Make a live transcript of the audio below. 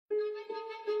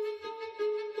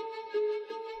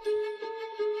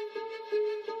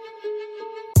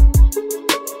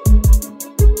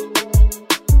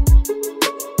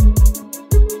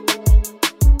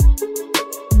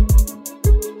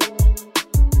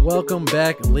Welcome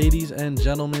back, ladies and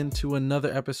gentlemen, to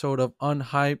another episode of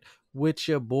Unhyped with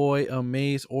your boy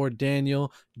Amaze or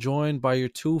Daniel, joined by your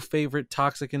two favorite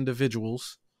toxic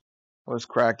individuals. What's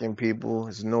cracking, people?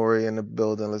 It's Nori in the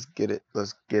building. Let's get it.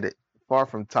 Let's get it. Far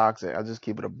from toxic. I just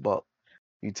keep it a buck.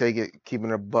 You take it, keeping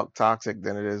it a buck toxic,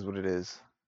 then it is what it is.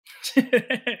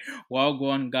 Well, go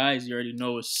on, guys. You already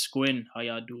know it's Squin. How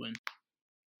y'all doing?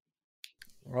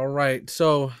 All right,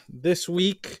 so this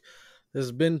week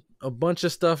there's been a bunch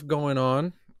of stuff going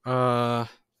on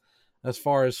as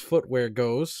far as footwear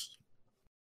goes.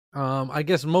 I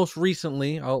guess most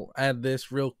recently, I'll add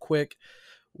this real quick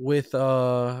with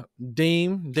Dame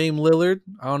Lillard.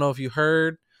 I don't know if you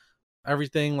heard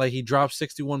everything, like he dropped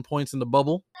 61 points in the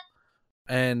bubble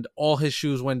and all his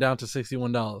shoes went down to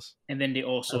 $61. And then they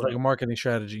also That's like a marketing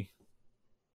strategy.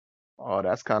 Oh,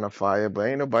 that's kind of fire, but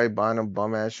ain't nobody buying them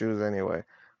bum ass shoes anyway.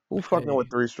 Who fucking with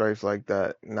three stripes like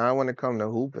that? Not when it come to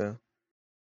hooping.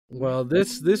 Well,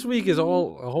 this week is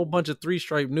all a whole bunch of three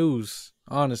stripe news,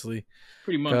 honestly.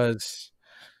 pretty much. Because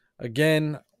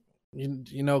again,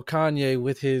 you know Kanye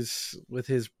with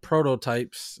his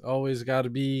prototypes always got to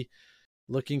be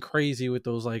looking crazy with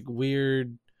those like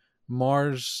weird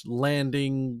Mars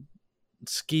landing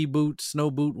ski boot, snow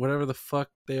boot, whatever the fuck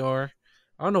they are.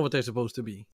 I don't know what they're supposed to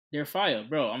be. They're fire,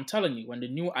 bro. I'm telling you, when the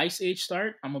new Ice Age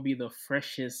start, I'm gonna be the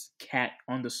freshest cat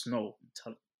on the snow. I'm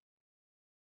telling you.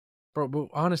 Bro, but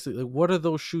honestly, like, what are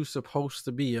those shoes supposed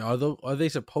to be? Are they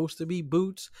supposed to be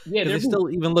boots? Yeah, they they're still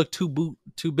even look too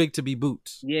big to be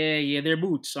boots. Yeah, they're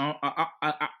boots. Look, I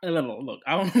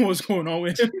don't know what's going on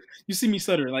with him. You see me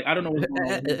stutter, like I don't know what's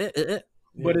going on with him.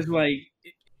 But it's like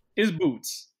it's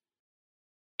boots,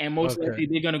 and most likely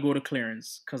they're gonna go to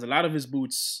clearance because a lot of his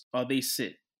boots, they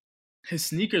sit. His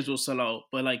sneakers will sell out,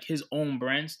 but like his own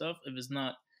brand stuff, if it's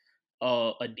not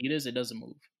Adidas, it doesn't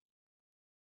move.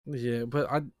 Yeah, but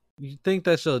you think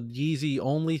that's a Yeezy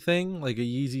only thing, like a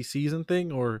Yeezy season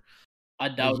thing, or I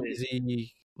doubt it.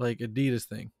 Like Adidas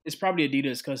thing. It's probably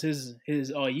Adidas because his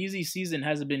Yeezy season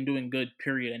hasn't been doing good,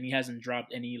 period, and he hasn't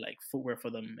dropped any like footwear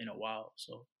for them in a while.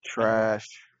 So trash.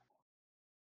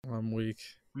 I'm weak.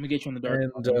 I'm gonna get you in the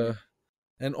dark.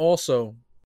 And also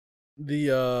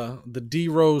the D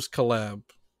Rose collab,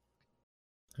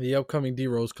 the upcoming D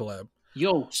Rose collab.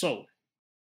 Yo, so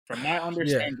from my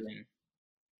understanding,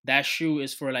 that shoe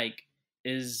is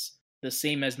the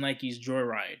same as Nike's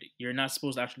Joyride. You're not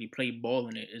supposed to actually play ball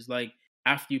in it. It's like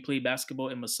after you play basketball,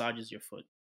 it massages your foot.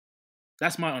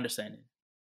 That's my understanding.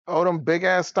 Oh, them big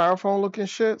ass styrofoam looking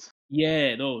shits?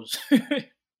 Yeah, those.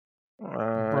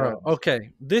 Bro, okay.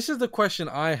 This is the question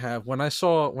I have when I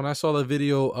saw the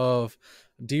video of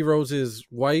D Rose's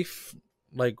wife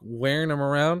like wearing them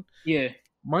around. Yeah.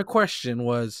 My question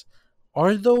was,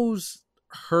 are those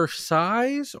her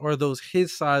size or are those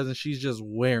his size and she's just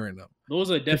wearing them? Those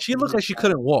are definitely. She looked like she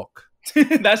couldn't walk.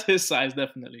 That's his size,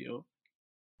 definitely, yo.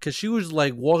 Because she was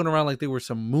like walking around like they were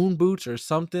some moon boots or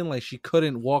something, like she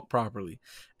couldn't walk properly.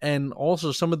 And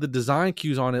also some of the design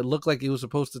cues on it looked like it was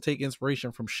supposed to take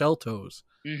inspiration from Shell Toes.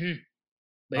 Mm-hmm.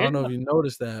 I don't know if you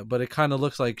noticed that, but it kind of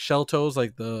looks like Shell Toes,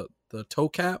 like the toe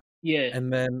cap. Yeah.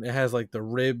 And then it has like the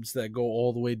ribs that go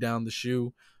all the way down the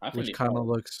shoe, which kind of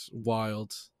looks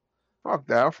wild. Fuck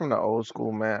that. I'm from the old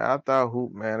school, man. After I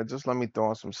hoop, man, just let me throw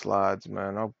on some slides,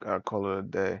 man. I'll call it a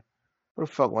day. Who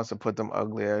the fuck wants to put them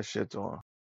ugly ass shits on?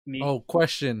 Me. Oh,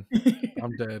 question.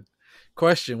 I'm dead.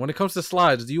 Question. When it comes to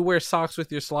slides, do you wear socks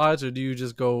with your slides or do you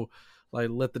just go like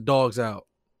let the dogs out?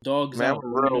 Dogs man, out.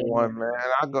 I'm a real one, man.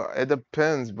 It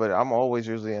depends, but I'm always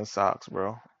usually in socks,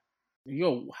 bro.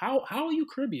 Yo, how are you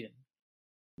Caribbean?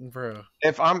 Bro.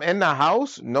 If I'm in the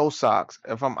house, no socks.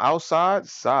 If I'm outside,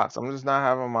 socks. I'm just not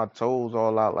having my toes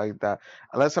all out like that.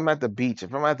 Unless I'm at the beach.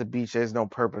 If I'm at the beach, there's no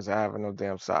purpose of having no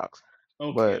damn socks.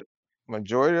 Okay. But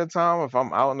majority of the time, if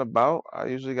I'm out and about, I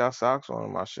usually got socks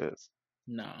on my shits.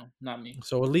 No, not me.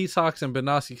 So Elite socks and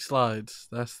Benassi slides.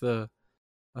 That's the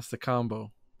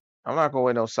combo. I'm not gonna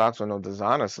wear no socks with no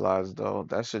designer slides though.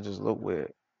 That shit just look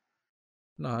weird.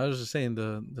 No, I was just saying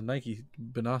the Nike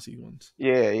Benassi ones.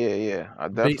 Yeah. I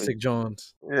definitely Basic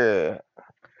Johns. Yeah.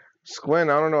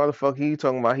 Squint, I don't know what the fuck he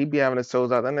talking about. He be having his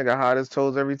toes out. That nigga hide his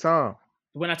toes every time.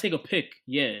 When I take a pic,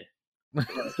 yeah.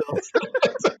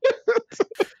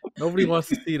 Nobody wants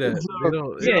to see that.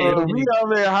 He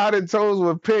out there hiding toes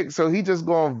with pics, so he just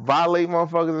gonna violate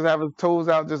motherfuckers and have his toes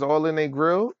out just all in their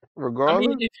grill, regardless.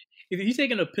 I mean, if you're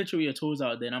taking a picture with your toes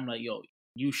out, then I'm like, yo,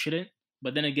 you shouldn't.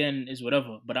 But then again, it's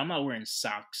whatever. But I'm not wearing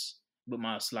socks with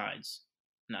my slides.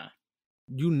 Nah.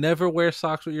 You never wear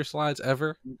socks with your slides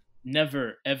ever?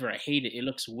 Never, ever. I hate it. It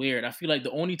looks weird. I feel like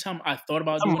the only time I thought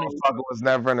about doing it was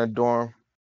never in a dorm.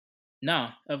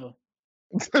 Nah, ever.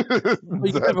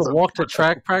 You never walked to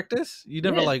track practice? You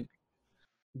never like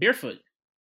barefoot?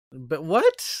 But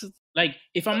what? Like,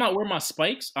 if I'm not wearing my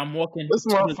spikes, I'm walking. This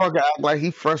motherfucker act like he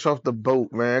fresh off the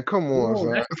boat, man. Come on,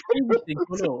 son. That's crazy.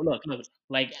 Look.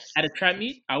 Like, at a trap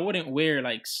meet, I wouldn't wear,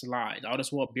 like, slides. I'll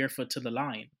just walk barefoot to the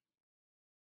line.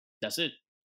 That's it.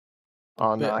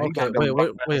 Oh, no. Okay,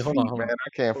 wait, hold on. Man. I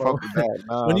can't fuck with that.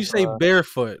 Nah, when you say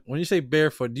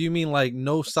barefoot, do you mean, like,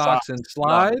 no socks and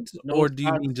slides? No or do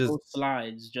you mean just... No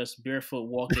slides, just barefoot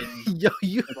walking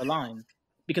to the line?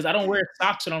 Because I don't wear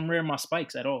socks and I'm wearing my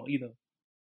spikes at all, either.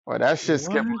 Well, that shit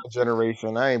skipped my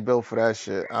generation. I ain't built for that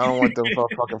shit. I don't want them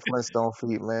fucking Flintstone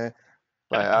feet, man.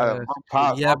 Like,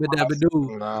 yabba dabba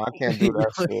doo. Nah, I can't do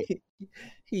that shit.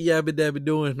 He yabba dabba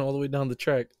doing all the way down the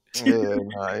track. Yeah,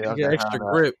 nah, you get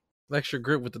extra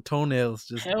grip with the toenails.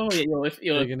 Just hell yeah, it's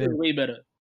way better.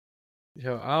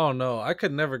 Yo, I don't know. I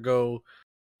could never go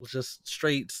just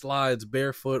straight slides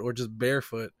barefoot or just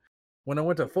barefoot. When I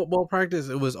went to football practice,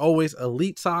 it was always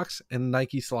Elite socks and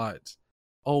Nike slides.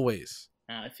 Always.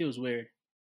 It feels weird.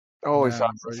 Always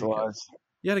socks and slides.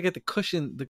 You gotta get the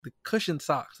cushion, the cushion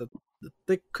socks, the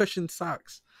thick cushion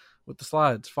socks with the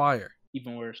slides. Fire.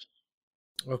 Even worse.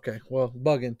 Okay, well,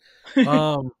 bugging.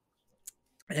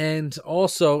 And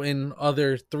also in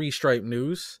other three stripe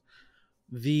news,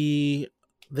 they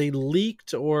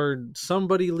leaked, or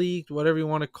somebody leaked, whatever you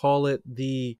want to call it,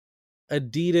 the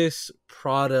Adidas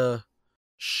Prada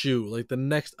shoe, like the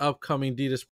next upcoming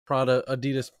Adidas Prada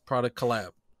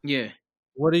collab. Yeah.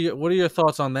 What are your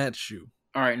thoughts on that shoe?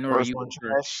 All right, Nora, first one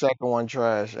trash, second one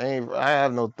trash. I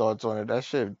have no thoughts on it. That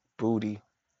shit booty.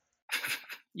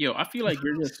 Yo, I feel like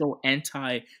you're just so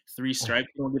anti three stripes.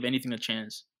 You don't give anything a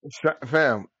chance.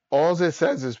 Fam, all it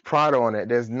says is Prada on it.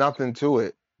 There's nothing to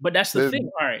it. But that's the thing.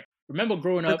 All right, remember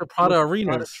growing up, the Prada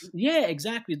arenas. Yeah,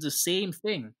 exactly. It's the same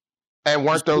thing. And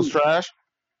weren't those trash?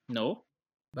 No.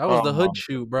 That was the hood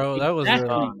shoe, bro. That was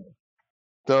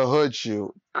the hood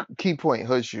shoe. Key point,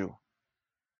 hood shoe.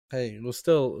 Hey, it was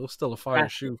still a fire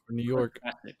shoe for New York.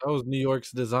 Fantastic. That was New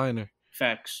York's designer.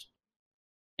 Facts.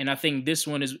 And I think this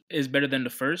one is better than the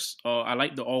first. I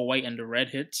like the all white and the red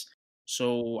hits,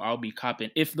 so I'll be copping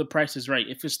if the price is right.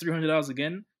 If it's $300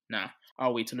 again, nah,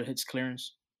 I'll wait till it hits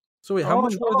clearance. So wait, how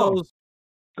much were those?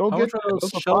 Go how get much were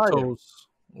those Sheltos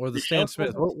or the Stan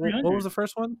Smith? What was the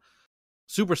first one?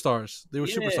 Superstars. They were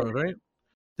superstars, right?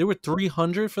 They were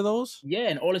 $300 for those. Yeah,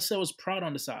 and all it said was Proud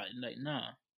on the side. Like, nah.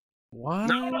 What?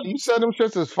 No, you said them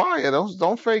shits is fire. Those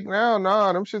don't fake now.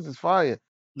 Nah, them shits is fire.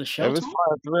 The Shelto? If it's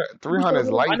fire, 300 is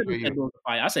light for you.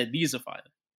 I said these are fire.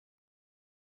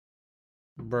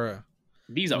 Bruh.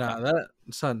 These are fire. That,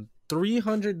 son,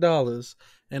 $300,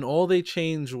 and all they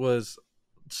changed was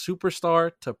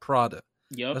Superstar to Prada.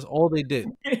 Yep. That's all they did.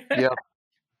 Yep.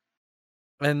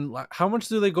 And how much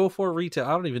do they go for retail?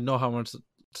 I don't even know how much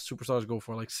Superstars go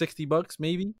for. Like $60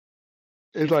 maybe?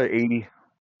 It's like 80.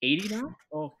 80 now?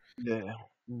 Oh. Yeah.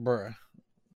 Bruh.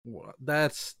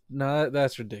 That's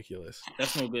ridiculous.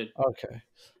 That's no good. Okay.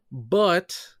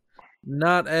 But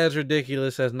not as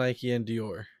ridiculous as Nike and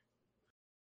Dior.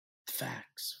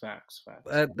 Facts. That's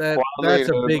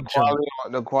a big jump.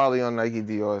 The quality on Nike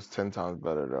Dior is 10 times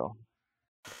better though.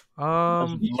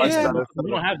 We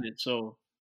don't have it, so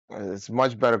it's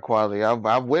much better quality.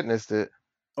 I've witnessed it.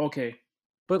 Okay.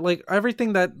 But like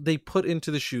everything that they put into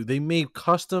the shoe, they made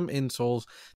custom insoles,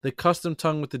 the custom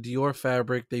tongue with the Dior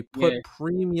fabric. They put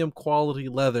premium quality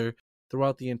leather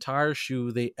throughout the entire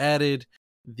shoe. They added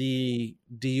the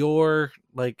Dior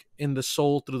like in the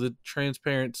sole through the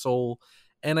transparent sole.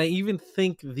 And I even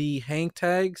think the hang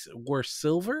tags were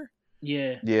silver.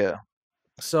 Yeah. Yeah.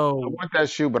 So I want that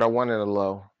shoe, but I wanted a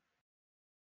low.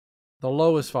 The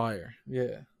low is fire.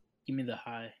 Yeah. Give me the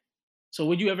high. So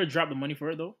would you ever drop the money for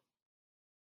it though?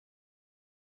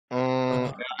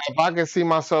 If I can see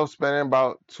myself spending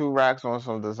about 2 racks on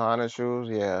some designer shoes,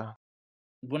 yeah.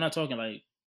 We're not talking like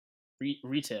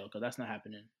retail because that's not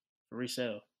happening. For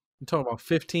resale. You talking about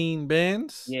 15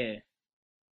 bands? Yeah.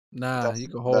 Nah, you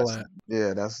can hold that.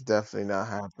 Yeah, that's definitely not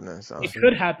happening. So. It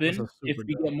could happen if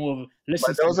we get more of a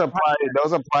listen. But those are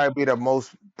probably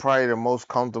the most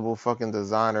comfortable fucking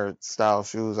designer style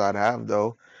shoes I'd have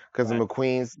though, because the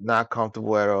McQueen's not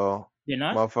comfortable at all. They're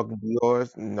not. Motherfucking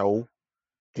Dior's, no.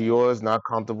 Dior's not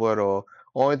comfortable at all.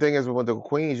 Only thing is with the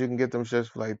Queens, you can get them shits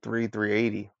for like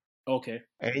 $380. Okay.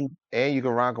 And you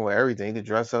can rock them with everything. You can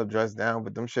dress up, dress down,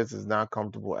 but them shits is not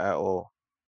comfortable at all.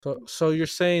 So you're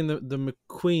saying the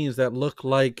McQueens that look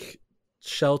like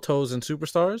Sheltos and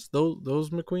Superstars? Those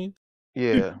McQueen?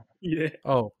 Yeah. Yeah.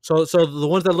 Oh, so the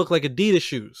ones that look like Adidas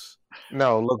shoes.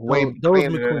 No, look way those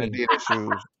cleaner than McQueen. Adidas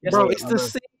shoes. Yes, Bro, But it's the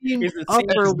same It's the same.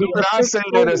 upper do with the not thick say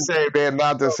they're the soles. same. They're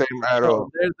not the same at Bro,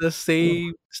 all. they're the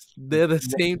same. They're the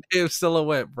same damn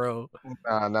silhouette, bro.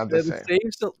 Nah, not the They're the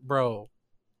same. same bro.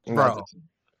 Not the same.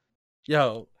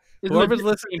 Yo, It's whoever's legit the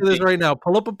listening same to this thing. right now,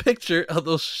 pull up a picture of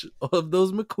those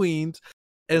McQueens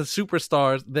and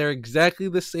Superstars. They're exactly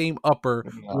the same upper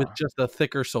with Nah, just a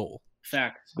thicker sole.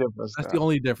 Facts. different That's stuff. the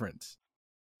only difference.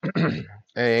 They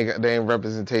ain't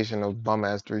representation of bum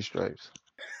ass 3 stripes.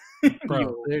 Bro, Yo,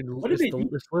 what did they do?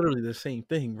 it's literally the same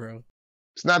thing, bro.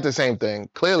 It's not the same thing.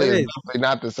 Clearly, It it's is. definitely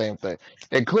not the same thing.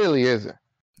 It clearly isn't.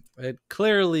 It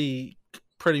clearly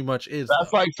pretty much is.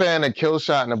 That's though. like saying a kill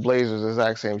shot and a Blazers the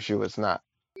exact same shoe. It's not.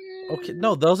 Okay,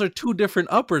 no, those are two different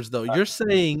uppers, though. You're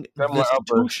saying Similar there's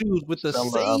two uppers. shoes with the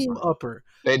Similar same upper.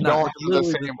 They Nah, don't it's have the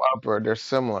literally same upper. They're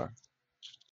similar.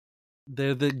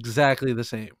 They're exactly the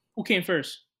same. Who came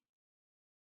first?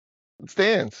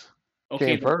 Stans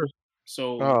Okay, came first.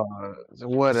 so Oh,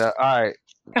 what? All right.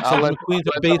 So I'll the let McQueens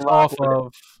let are them based rock off with it.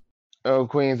 of Oh,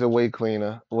 Queens are way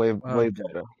cleaner, way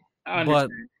better, I but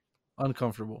understand.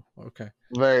 uncomfortable. Okay.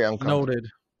 very uncomfortable. Noted.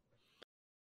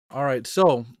 All right.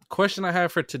 So, question I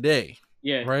have for today,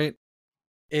 Yeah. right,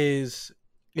 is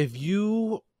if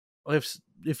you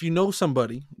know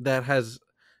somebody that has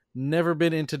never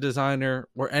been into designer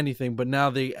or anything, but now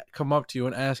they come up to you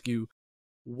and ask you,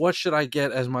 what should I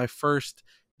get as my first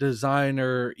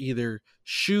designer, either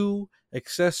shoe,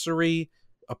 accessory,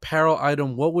 apparel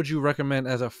item? What would you recommend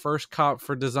as a first cop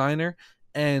for designer,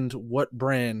 and what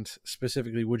brand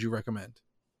specifically would you recommend?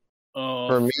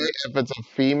 For me, if it's a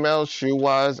female shoe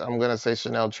wise, I'm gonna say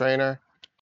Chanel trainer.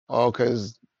 Oh,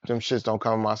 cause them shits don't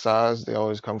come in my size. They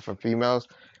always come for females.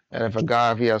 And if a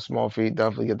guy, if he has small feet,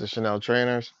 definitely get the Chanel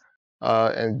trainers.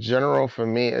 In general, for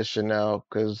me, it's Chanel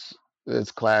because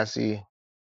it's classy.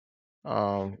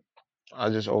 I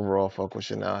just overall fuck with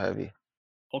Chanel heavy.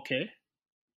 Okay.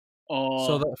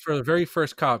 So that for the very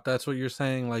first cop, that's what you're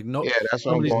saying. Like, no, Yeah, that's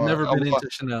what I'm somebody's going. never I'm been going into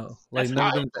Chanel, like That's never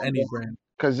hot. been into any brand.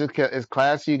 because it's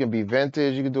classy. You can be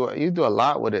vintage. You can do a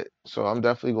lot with it. So I'm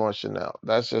definitely going Chanel.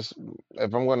 That's just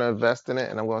if I'm going to invest in it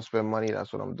and I'm going to spend money.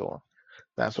 That's what I'm doing.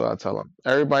 That's what I tell them.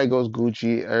 Everybody goes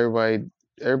Gucci.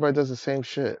 Everybody does the same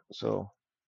shit. So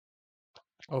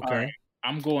All Okay. right.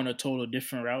 I'm going a total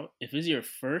different route. If it's your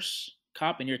first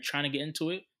cop and you're trying to get into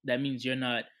it, that means you're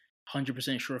not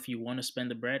 100% sure if you want to spend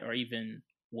the bread or even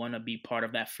want to be part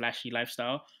of that flashy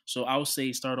lifestyle. So I would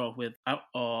say start off with I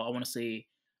want to say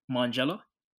Margiela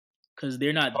because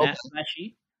they're not that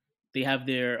flashy. They have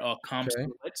their calm Okay.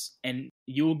 silhouettes, and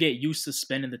you'll get used to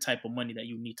spending the type of money that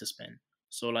you need to spend.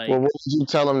 So like, well, what would you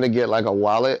tell them to get like a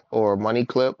wallet or a money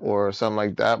clip or something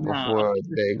like that nah, before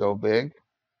they go big?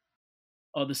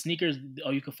 the sneakers,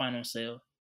 you can find on sale.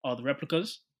 The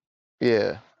replicas,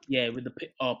 Yeah. yeah, with the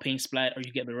paint splat, or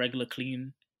you get the regular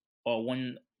clean or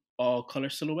one color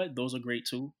silhouette. Those are great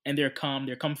too, and they're calm,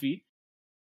 they're comfy,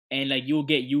 and like you'll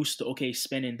get used to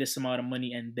spending this amount of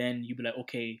money, and then you'll be like,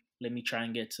 okay, let me try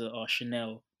and get to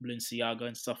Chanel, Balenciaga,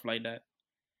 and stuff like that.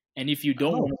 And if you I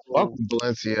don't don't want to fuck go, with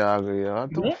Balenciaga, yo. I you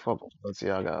don't don't? fuck with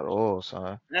Balenciaga at all,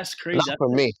 son. That's crazy. Not for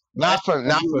me. Not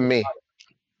for me.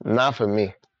 Not for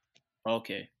me.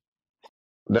 Okay.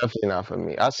 Definitely not for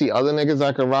me. I see other niggas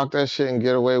that can rock that shit and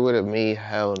get away with it. Me,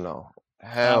 hell no.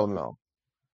 Hell no.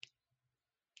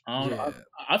 I don't know. Yeah.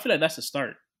 I feel like that's a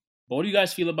start. But what do you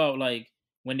guys feel about like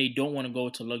when they don't want to go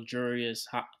to luxurious,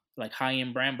 high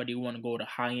end brand, but they want to go to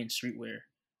high end streetwear?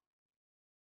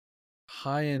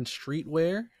 High end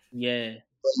streetwear. Yeah,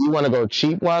 You want to go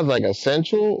cheap wise, like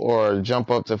essential, or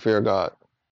jump up to Fear God?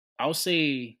 I would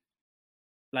say,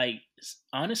 like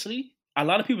honestly, a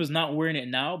lot of people's not wearing it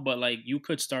now, but like you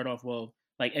could start off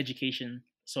like education.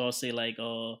 So I'll say like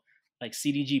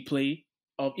CDG play.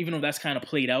 Even though that's kind of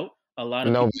played out, a lot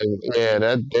of No, people. yeah,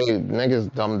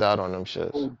 niggas dumbed out on them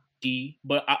shits.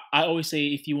 But I always say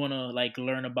if you want to like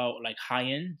learn about like high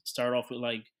end, start off with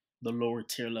like the lower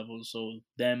tier levels. So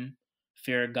them,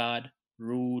 Fair God,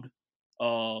 Rude,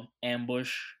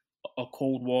 Ambush, a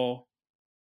Cold Wall.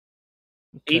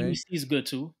 Okay. ABC is good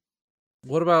too.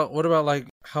 What about like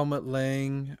Helmut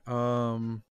Lang?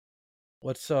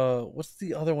 What's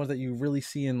the other ones that you really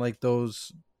see in like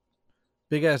those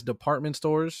big ass department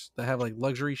stores that have like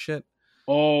luxury shit?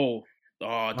 Oh,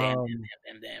 damn.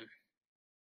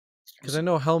 Because I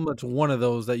know Helmut's one of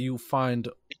those that you find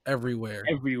everywhere.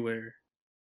 Everywhere.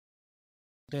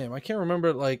 Damn, I can't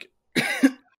remember like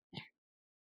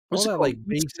What's all it that called? like D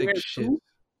basic Square shit. 2?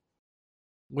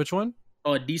 Which one?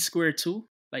 D Square 2.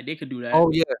 Like they could do that.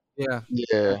 Oh yeah.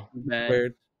 Yeah. Bad.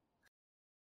 Weird.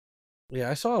 Yeah,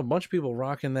 I saw a bunch of people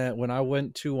rocking that when I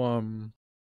went to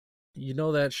You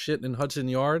know that shit in Hudson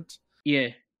Yards? Yeah.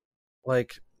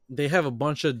 Like they have a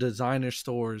bunch of designer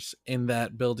stores in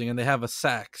that building, and they have a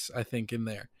Saks, I think, in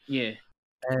there. Yeah.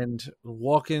 And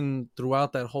walking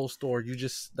throughout that whole store,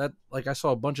 I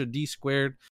saw a bunch of D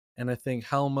Squared, and I think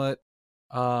Helmut.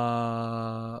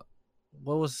 I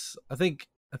think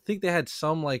they had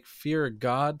some like Fear of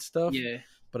God stuff, Yeah.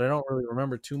 but I don't really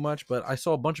remember too much. But I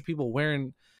saw a bunch of people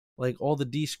wearing like all the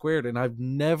D Squared, and I've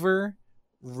never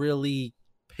really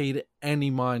paid any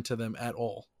mind to them at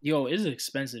all. Yo, it's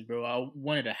expensive, bro. I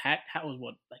wanted a hat. Hat was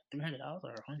what, like $300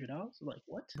 or $100? Like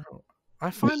what? Bro,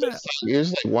 I find that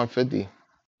it's like 150.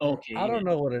 Okay. I don't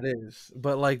know what it is,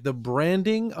 but like the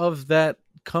branding of that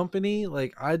company,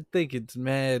 like I think it's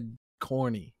mad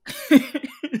corny.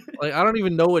 Like I don't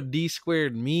even know what D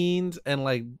Squared means, and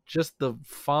like just the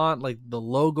font, like the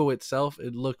logo itself,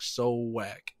 it looks so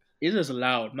whack. It's just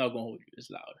loud. I'm not gonna hold you. It's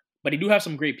loud, but they do have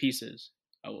some great pieces,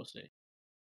 I will say.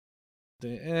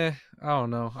 I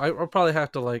don't know. I'll probably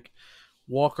have to like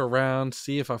walk around,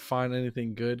 see if I find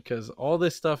anything good, because all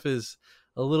this stuff is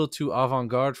a little too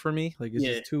avant-garde for me. Like it's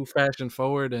just too fashion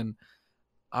forward, and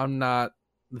I'm not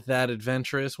that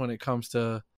adventurous when it comes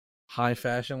to high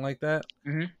fashion like that.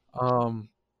 Mm-hmm.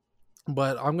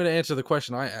 But I'm gonna answer the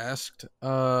question I asked.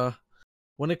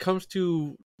 When it comes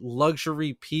to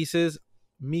luxury pieces,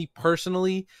 me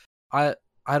personally, I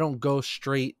don't go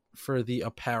straight for the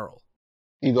apparel.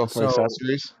 You go for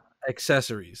accessories?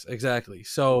 Accessories, exactly.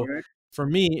 So for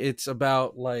me, it's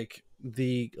about like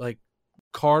the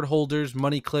card holders,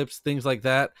 money clips, things like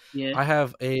that. Yeah. I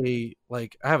have a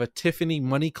Tiffany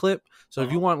money clip. So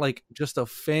if you want like just a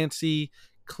fancy,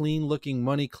 clean looking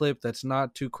money clip that's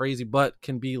not too crazy but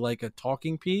can be like a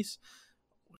talking piece,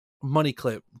 money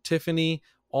clip, Tiffany,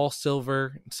 all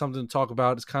silver, something to talk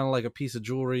about. It's kind of like a piece of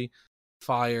jewelry,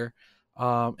 fire.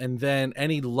 And then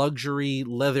any luxury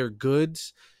leather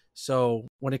goods. So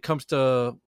when it comes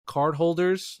to card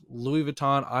holders, Louis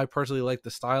Vuitton, I personally like the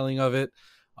styling of it.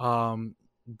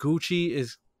 Gucci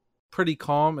is pretty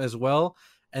calm as well.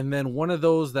 And then one of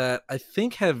those that I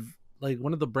think have like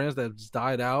one of the brands that's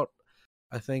died out,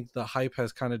 I think the hype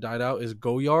has kind of died out, is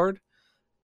Goyard.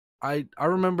 I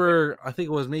remember, I think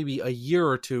it was maybe a year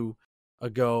or two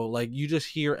ago, like you just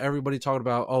hear everybody talking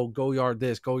about, oh, Goyard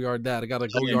this, Goyard that. I got a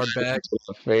Goyard bag.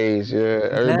 Phase, yeah.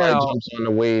 Everybody jumps on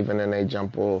the wave and then they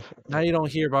jump off. Now you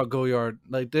don't hear about Goyard.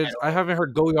 Like I haven't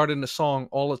heard Goyard in the song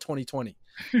all of 2020.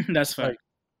 That's fine. Like,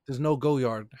 there's no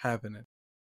Goyard happening.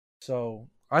 So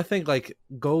I think like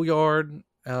Goyard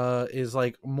is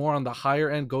like more on the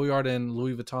higher end. Goyard and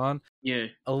Louis Vuitton. Yeah.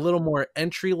 A little more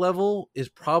entry level is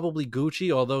probably Gucci,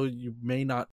 although you may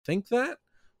not think that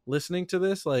listening to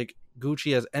this. Like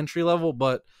Gucci has entry level,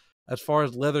 but as far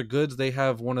as leather goods, they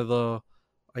have one of the,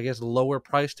 I guess, lower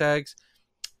price tags.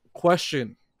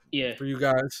 Question for you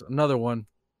guys, another one.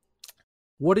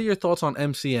 What are your thoughts on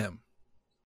MCM?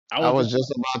 I was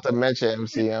just about to mention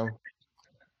MCM.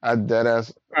 I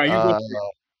deadass.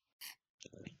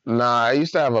 Nah, I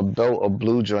used to have a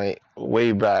blue joint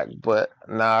way back, but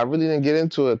nah, I really didn't get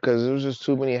into it because there was just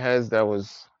too many heads that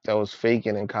was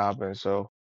faking and copping. So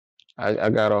I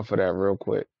got off of that real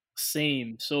quick.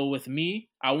 Same. So with me,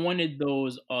 I wanted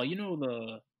those you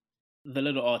know the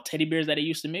little teddy bears that they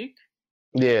used to make.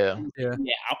 Yeah.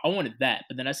 I wanted that,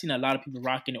 but then I seen a lot of people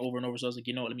rocking it over and over. So I was like,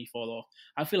 you know what, let me fall off.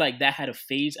 I feel like that had a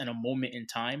phase and a moment in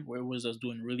time where it was just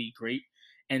doing really great,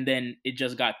 and then it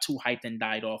just got too hyped and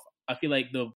died off. I feel like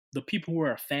the people who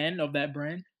are a fan of that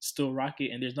brand still rock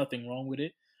it, and there's nothing wrong with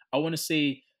it. I want to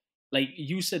say, like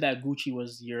you said that Gucci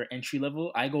was your entry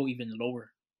level. I go even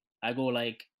lower. I go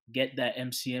like get that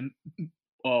MCM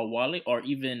wallet, or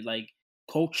even like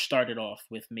Coach started off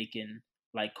with making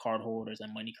like card holders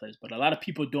and money clips, but a lot of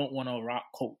people don't want to rock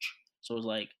Coach. So it's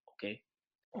like, okay.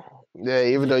 Yeah,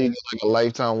 even though you get like a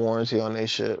lifetime warranty on their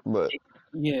shit, but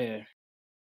yeah.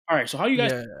 All right, so how you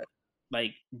guys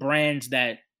like brands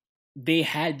that they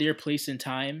had their place in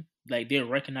time, like they're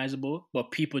recognizable,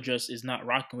 but people just is not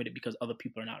rocking with it because other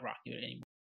people are not rocking with it anymore.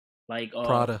 Like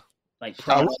Prada. Like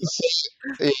Prada.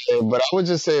 But I would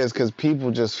just say it's because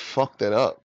people just fucked it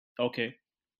up. Okay.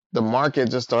 The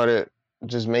market just started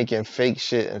just making fake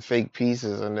shit and fake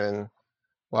pieces, and then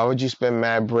why would you spend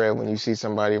mad bread when you see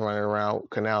somebody running around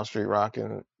Canal Street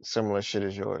rocking similar shit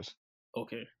as yours?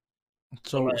 Okay.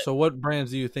 So what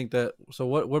brands do you think that? So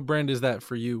what brand is that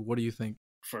for you? What do you think?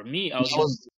 For me, I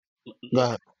was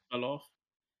fell off.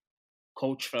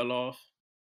 Coach fell off.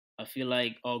 I feel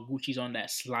like Gucci's on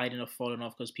that sliding of falling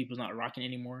off because people's not rocking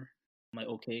anymore. I'm like,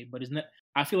 okay, but isn't that?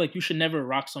 I feel like you should never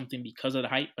rock something because of the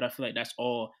hype, but I feel like that's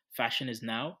all fashion is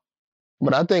now.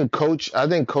 But I think Coach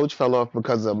fell off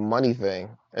because of money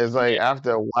thing. It's like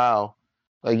after a while,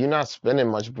 Like you're not spending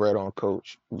much bread on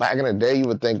Coach. Back in the day, you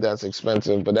would think that's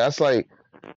expensive, but that's like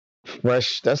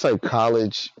fresh. That's like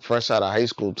college, fresh out of high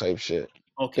school type shit.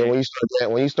 Then Okay.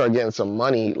 when you start getting some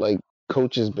money, like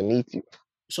Coach is beneath you.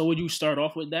 So would you start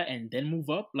off with that and then move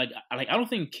up? Like I don't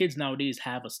think kids nowadays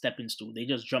have a stepping stool. They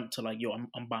just jump to like, yo,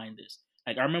 I'm buying this.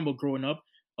 Like I remember growing up,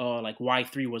 like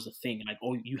Y3 was a thing. Like,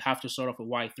 oh, you have to start off with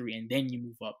Y3 and then you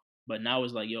move up. But now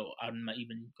it's like, yo, I'm not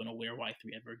even gonna wear Y3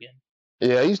 ever again.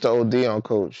 Yeah, I used to OD on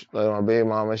Coach. Like my baby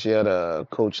mama, she had a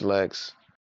Coach Lex.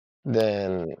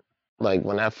 Then, like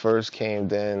when that first came,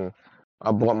 then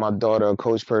I bought my daughter a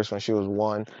Coach purse when she was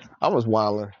 1. I was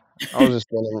wilding. I was just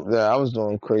I was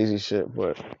doing crazy shit,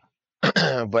 but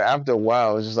but after a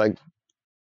while, it's just like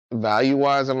value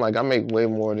wise, I'm like I make way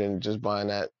more than just buying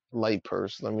that light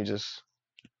purse. Let me just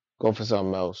go for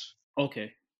something else.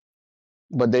 Okay.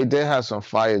 But they did have some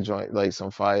fire joint, like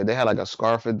some fire. They had like a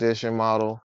scarf edition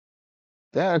model.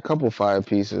 They had a couple fire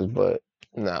pieces, but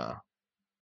nah.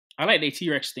 I like the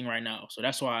T-Rex thing right now, so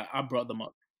that's why I brought them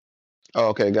up. Oh,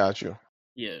 okay, got you.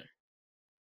 Yeah.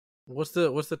 What's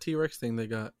the T-Rex thing they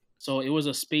got? So it was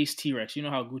a space T-Rex. You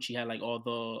know how Gucci had like all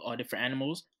the different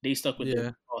animals? They stuck with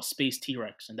the space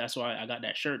T-Rex, and that's why I got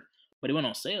that shirt. But it went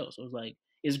on sale, so it was like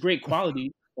it's great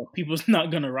quality, but people's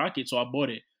not gonna rock it, so I bought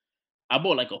it. I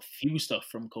bought like a few stuff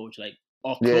from Coach, like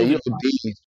all Yeah, clothing. you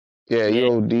OD'd. Yeah, Yeah.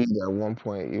 you OD'd at one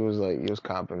point. You was like you was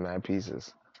copping mad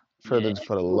pieces for Yeah.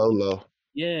 the low.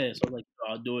 Yeah, so like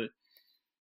I'll do it.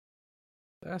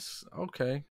 That's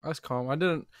okay. That's calm. I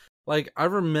didn't like. I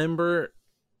remember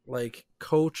like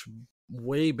Coach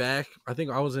way back. I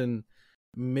think I was in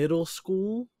middle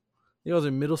school. I was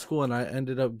in middle school, and I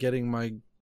ended up getting my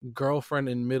girlfriend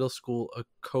in middle school a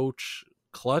Coach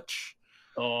clutch,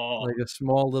 like a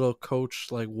small little Coach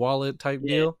like wallet type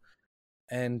deal,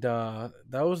 and that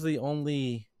was the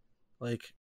only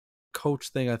like Coach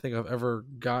thing I think I've ever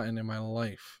gotten in my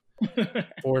life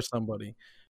for somebody.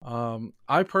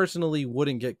 I personally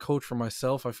wouldn't get Coach for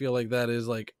myself. I feel like that is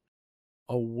like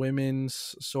a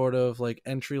women's sort of like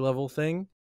entry level thing.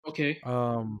 Okay.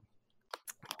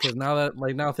 Because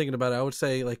now thinking about it, I would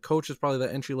say like Coach is probably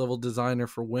the entry level designer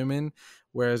for women,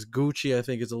 whereas Gucci I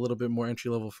think is a little bit more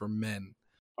entry level for men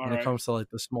when it comes to like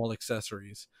the small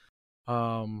accessories.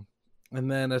 And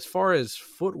then as far as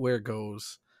footwear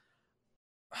goes,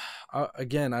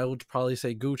 again I would probably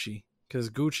say Gucci, because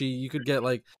Gucci you could get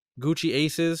like Gucci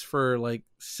Aces for like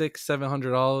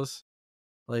 $600-700,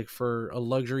 like for a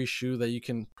luxury shoe that you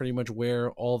can pretty much wear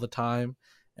all the time,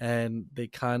 and they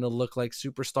kind of look like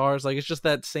superstars. Like it's just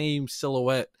that same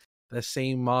silhouette, that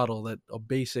same model, that a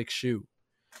basic shoe.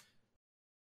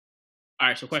 All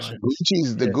right, so question.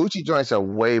 The Gucci joints are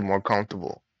way more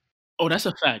comfortable. Oh, that's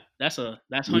a fact. That's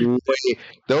 100%.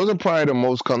 Those are probably the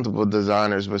most comfortable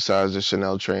designers besides the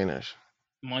Chanel trainers.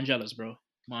 Mangellas, bro.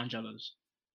 Mangellas.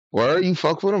 Where you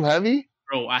fuck with them heavy?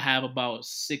 Bro, I have about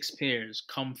 6 pairs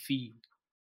comfy.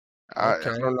 I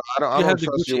don't know. I don't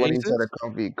trust you when you said a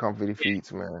comfy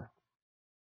feet, man.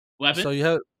 What happened? So you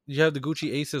have the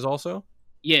Gucci Aces also?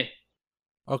 Yeah.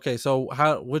 Okay, so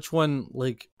which one,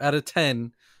 like out of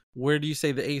 10, where do you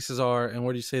say the Aces are, and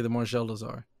where do you say the Margellas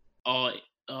are?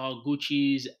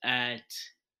 Gucci's at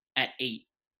 8.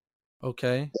 Don't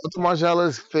Okay. the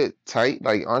Margellas fit tight?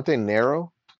 Like, aren't they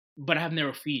narrow? But I have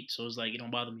narrow feet, so it's like it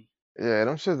don't bother me. Yeah,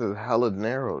 them shits is hella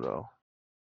narrow though.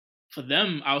 For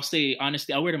them, I'll say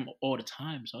honestly, I wear them all the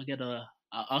time, so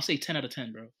I'll say 10 out of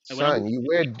 10, bro. Like, Son, you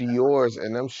wear Dior's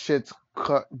and them shits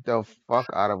cut the fuck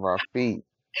out of our feet.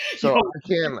 So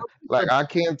I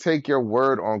can't take your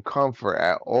word on comfort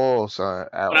at all, son.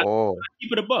 All. I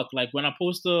keep it a buck. Like when I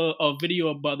post a video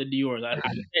about the Dior's, I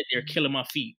said they're killing my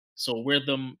feet. So wear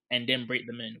them and then break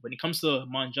them in. When it comes to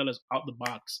Mangellas out the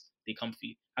box, they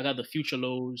comfy. I got the Future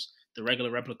lows, the regular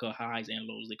replica highs and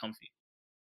lows. They comfy.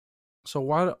 So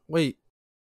wait,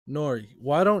 Nori,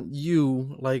 why don't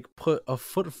you like put a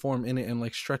foot form in it and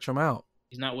like stretch them out?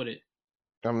 He's not with it.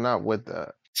 I'm not with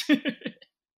that.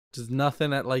 Just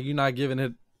nothing at like you're not giving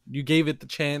it. You gave it the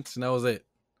chance and that was it.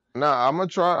 Nah, I'm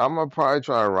gonna probably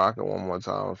try to rock it one more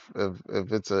time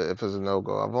if it's a no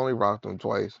go. I've only rocked them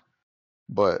twice,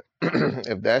 but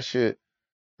if that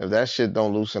shit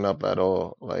don't loosen up at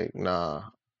all, like nah,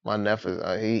 my nephew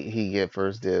he get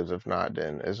first dibs. If not,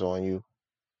 then it's on you.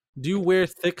 Do you wear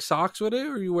thick socks with it,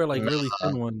 or you wear like really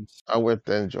thin ones? I wear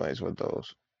thin joints with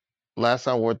those. Last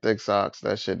time I wore thick socks,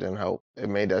 that shit didn't help. It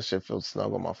made that shit feel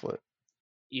snug on my foot.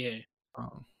 Yeah. I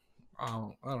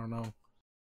don't know.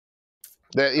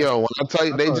 When I tell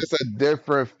you, they just a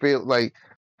different feel. Like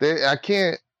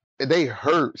they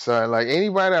hurt, son. Like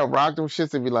anybody that rock them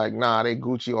shits, they be like, nah, they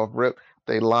Gucci off rip.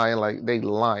 They lying.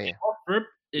 Off rip,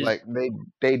 Like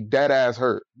they dead ass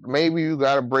hurt. Maybe you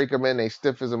gotta break them in. They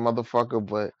stiff as a motherfucker,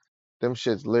 but them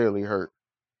shits literally hurt.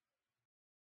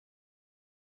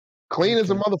 Clean as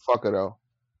a Okay. motherfucker though.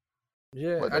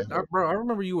 Yeah, But they hurt. bro, I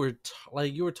remember you were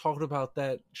you were talking about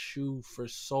that shoe for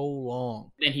so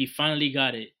long. Then he finally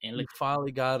got it, and You look,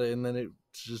 finally got it, and then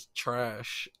it's just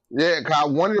trash. Yeah, 'cause I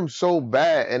wanted him so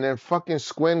bad, and then fucking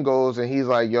Squin goes and he's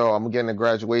like, "Yo, I'm getting a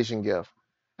graduation gift,"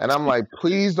 and I'm like,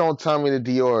 "Please don't tell me the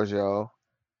Dior's, yo."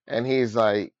 And he's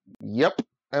like, "Yep."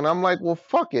 And I'm like, "Well,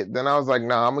 fuck it." Then I was like,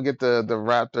 "Nah, I'm gonna get the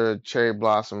Raptor Cherry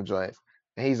Blossom joint."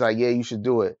 And he's like, "Yeah, you should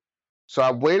do it." So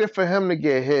I waited for him to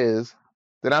get his.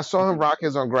 Then I saw him rock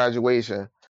his on graduation.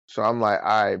 So I'm like,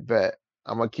 "All right, bet.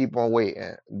 I'm gonna keep on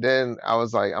waiting." Then I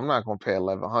was like, "I'm not gonna pay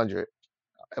 1,100.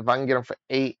 If I can get him for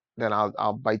 8, then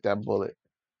I'll bite that bullet."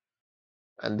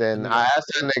 And then And you I got asked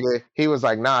that nigga, he was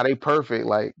like, "Nah, they perfect.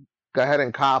 Like, go ahead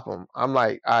and cop them." I'm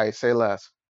like, "All right, say less."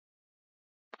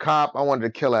 Cop, I wanted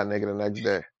to kill that nigga the next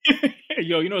day.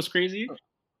 yo, you know what's crazy?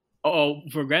 Oh,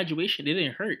 for graduation, it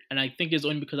didn't hurt, and I think it's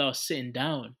only because I was sitting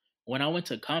down. When I went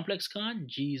to Complex Con,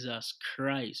 Jesus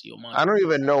Christ, yo, man, I don't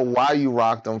even know why you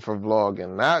rocked them for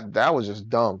vlogging. That was just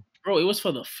dumb. bro, it was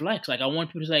for the flex. Like I want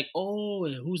people to like, oh,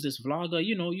 who's this vlogger?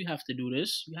 You know, you have to do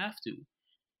this. You have to.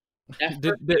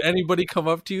 did anybody come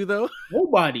up to you though?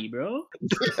 Nobody, bro.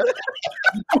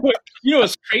 You know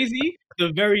what's crazy?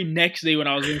 The very next day when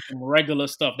I was doing some regular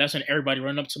stuff, that's when everybody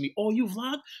ran up to me. Oh, you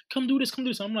vlog? Come do this. Come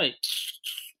do this. I'm like,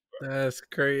 That's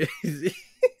crazy.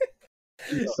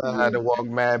 So I had to walk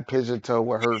mad pigeon toe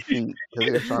with hurt feet because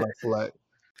he was trying to flex.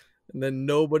 And then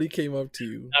nobody came up to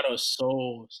you. not a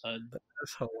soul, son.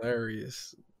 That's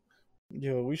hilarious.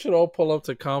 Yo, we should all pull up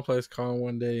to Complex Con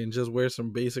one day and just wear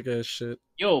some basic ass shit.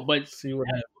 Yo, but See what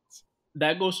happens.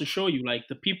 that goes to show you, like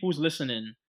the people who's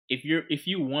listening, if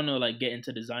you want to like get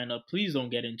into designer, please don't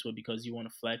get into it because you want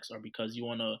to flex or because you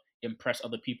want to impress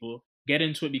other people. Get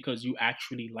into it because you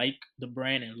actually like the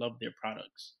brand and love their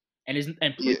products. And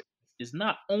please, Yeah. it's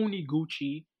not only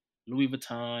Gucci, Louis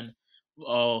Vuitton,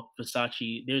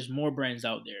 Versace. There's more brands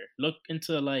out there. Look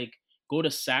into like go to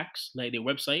Saks, like their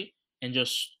website, and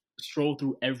just stroll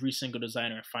through every single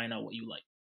designer and find out what you like.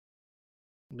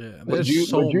 Yeah, Would there's you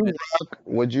so would you many.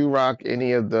 would you rock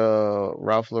any of the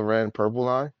Ralph Lauren purple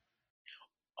line?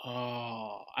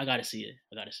 Oh, I gotta see it.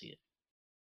 I gotta see it.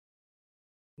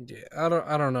 Yeah,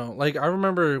 I don't know. Like I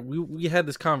remember we had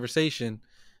this conversation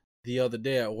the other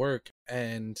day at work,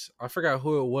 and I forgot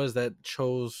who it was that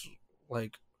chose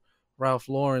like Ralph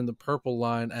Lauren the purple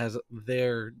line as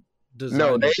their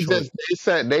No, designer choice.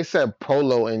 they said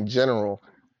polo in general,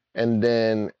 and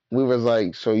then we was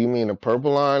like, "So you mean the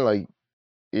purple line? Like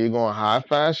you going high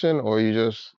fashion, or you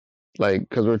just like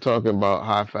because we're talking about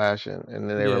high fashion?" And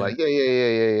then they were Yeah. like,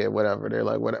 "Yeah, whatever." They're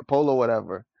like, "What polo,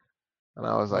 whatever." And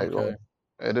I was like, Okay. "Oh,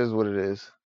 it is what it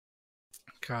is."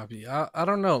 Copy. I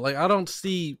don't know. Like I don't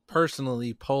see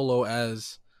personally polo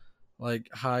as like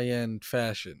high end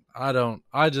fashion.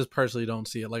 I just personally don't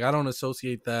see it. Like I don't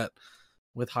associate that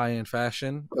with high end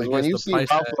fashion. I Because when guess you the see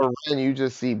price Ralph tag. Lauren, you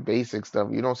just see basic stuff.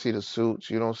 You don't see the suits.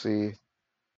 You don't see.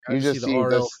 I You just see just the see the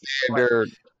RL. standard.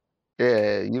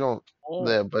 Yeah, you don't. Oh,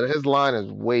 Yeah, but his line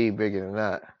is way bigger than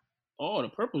that. oh, the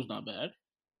purple's not bad.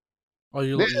 Oh,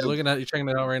 Yeah, you looking at you checking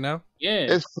it out right now? Yeah,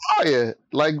 it's fire.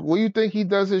 Like, what do you think he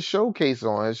does his showcase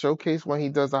on? His showcase when he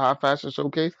does the high fashion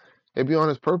showcase, it be on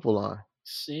his purple line.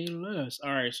 say less.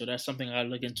 All right, so that's something I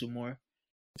look into more.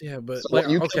 Yeah, but So like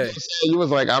when you kept okay. on saying, you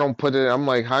was like, I don't put it. I'm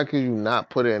like, how could you not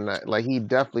put it in that? Like, he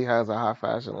definitely has a high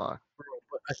fashion line.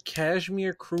 A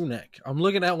cashmere crew neck. I'm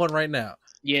looking at one right now.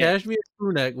 Yeah, Cashmere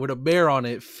crew neck with a bear on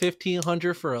it.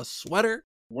 1,500 for a sweater.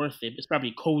 worth it. It's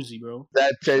probably cozy, bro.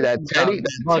 That Bugging.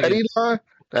 Teddy line,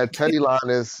 that Teddy line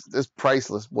is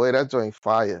priceless, boy. That joint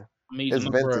fire. It's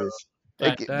Amazing. Bro, vintage.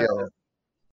 Fact. that Yo,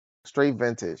 straight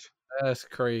vintage. that's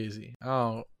crazy.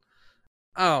 I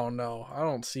don't know. I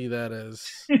don't see that as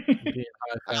being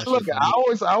high fashion for me.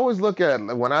 I always look at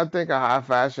when I think of high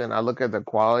fashion, I look at the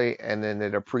quality and then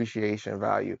the appreciation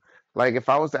value. Like if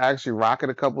I was to actually rock it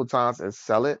a couple times and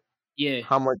sell it, Yeah.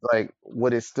 how much like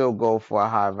would it still go for a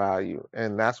high value?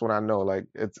 And that's when I know like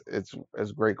it's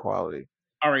great quality.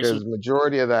 All right. So Because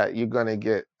majority of that you're gonna be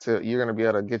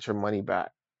able to get your money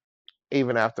back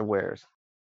even after wears.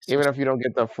 Even if you don't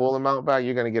get the full amount back,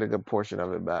 you're gonna get a good portion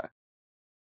of it back.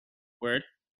 word.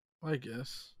 I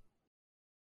guess.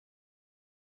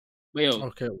 But yo,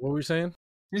 Okay, what were we saying?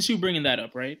 since you bringing that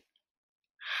up, right?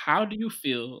 How do you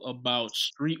feel about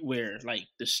streetwear, like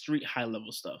the street high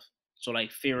level stuff? So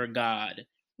like Fear of God,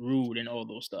 Rude, and all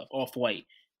those stuff. Off White.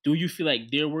 Do you feel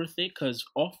like they're worth it? Cause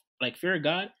off like Fear of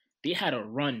God, they had a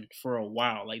run for a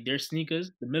while. Like their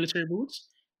sneakers, the military boots.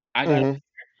 I got Mhm.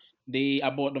 I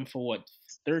bought them for what,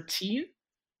 13,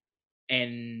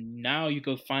 and now you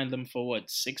could find them for what,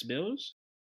 $6.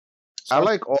 I So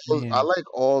like Man,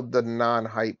 all the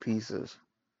non-hype pieces.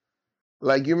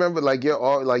 Like you remember, like you're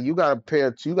all like you got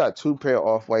you got 2 pair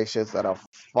off-white shits that are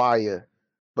fire,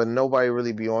 but nobody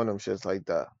really be on them shits like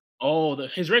that.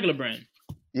 his regular brand.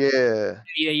 Yeah.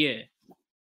 Yeah.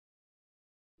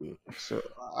 So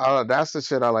that's the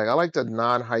shit I like. I like the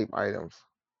non-hype items.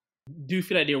 Do you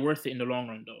feel like they're worth it in the long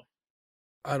run though?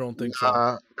 I don't think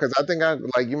so. Because I think I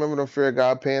like you remember them Fear of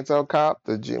God pants out cop.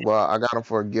 Well, I got them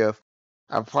for a gift.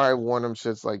 I probably worn them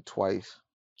shits like twice.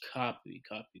 Copy.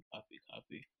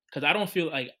 Because I don't feel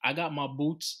like I got my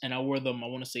boots and I wore them, I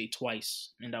want to say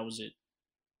twice, and that was it.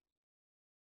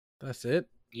 That's it.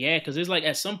 Yeah, because it's like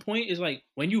at some point, it's like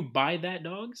when you buy that,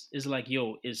 dogs, it's like,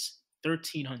 yo, it's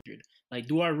 $1,300. Like,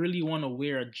 do I really want to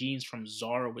wear a jeans from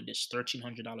Zara with this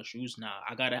 $1,300 shoes? Nah,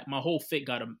 I got my whole fit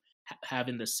got them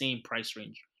having the same price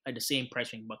range, like the same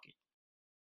price range bucket.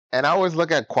 And I always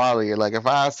look at quality. Like if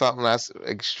I have something that's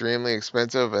extremely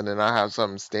expensive and then I have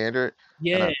something standard and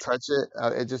Yeah, I touch it,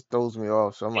 it just throws me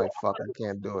off. So I'm like, fuck, I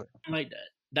can't do it. I like that.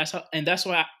 That's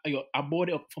why I bought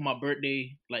it for my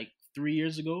birthday like 3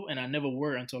 years ago, and I never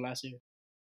wore it until last year.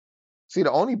 See,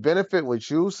 the only benefit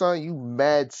with you, son, you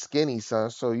mad skinny, son,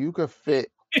 so you could fit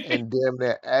in damn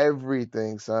near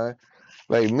everything, son.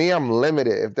 Like me, I'm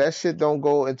limited. If that shit don't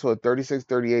go into a 36,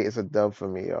 38, it's a dub for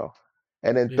me, yo.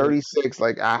 And then Yeah. 36,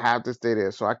 like I have to stay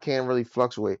there, so I can't really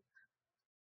fluctuate.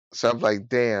 So I'm like,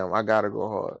 damn, I gotta go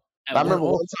hard. I At work,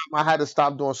 remember one time I had to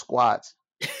stop doing squats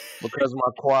because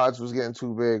my quads was getting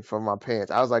too big for my pants.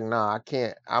 I was like, nah, I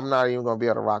can't. I'm not even gonna be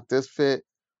able to rock this fit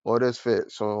or this fit.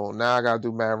 So now I gotta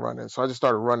do man running. So I just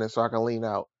started running so I can lean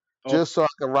out, just so I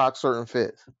can rock certain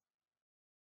fits.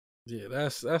 Yeah,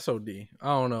 that's OD. I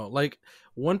don't know. Like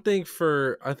one thing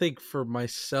I think for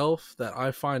myself that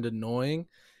I find annoying,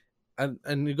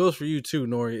 and it goes for you too,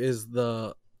 Nori, is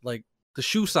the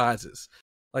shoe sizes.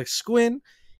 Like Squin,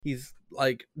 he's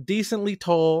like decently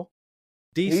tall,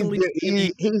 decently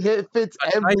skinny, He fits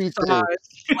a nice everything. size.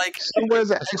 Like He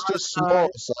wears an extra small,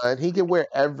 son. He can wear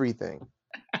everything.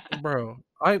 bro,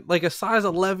 I like a size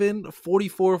 11,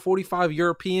 44, 45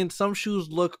 European. Some shoes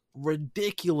look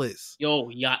ridiculous. yo,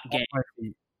 yacht gang.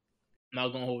 I'm not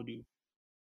gonna hold you,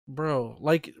 bro.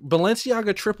 Like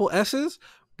Balenciaga triple S's,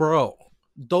 bro.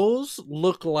 Those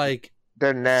look like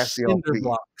They're nasty on cinder feet.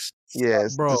 blocks. Yeah,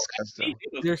 it's bro. disgusting.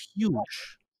 They're huge.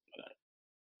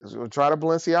 So try the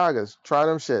Balenciagas. Try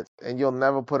them shit, and you'll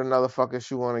never put another fucking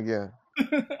shoe on again.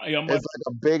 It's like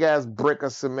a big ass brick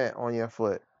of cement on your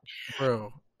foot,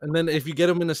 bro. And then if you get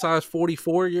them in a size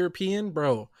 44 European,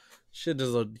 bro, shit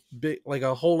is a big, like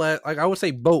a whole lot. Like I would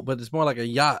say boat, but it's more like a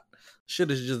yacht.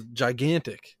 Shit is just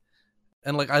gigantic.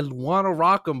 And like I want to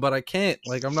rock them, but I can't.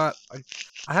 Like I'm not.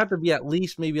 I have to be at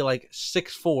least maybe like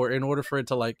 6'4" in order for it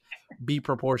to like be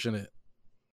proportionate.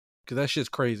 Cause that shit's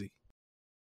crazy.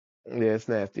 Yeah, it's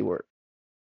nasty work.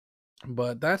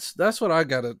 But that's what I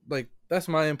gotta like. That's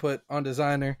my input on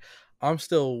designer. I'm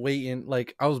still waiting.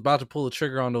 Like I was about to pull the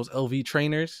trigger on those LV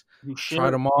trainers.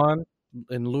 Tried them on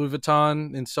in Louis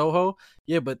Vuitton in Soho.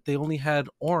 Yeah, but they only had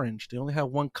orange. They only had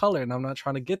one color, and I'm not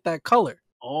trying to get that color.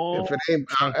 Oh, if it ain't,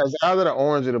 it's either the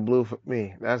orange or the blue for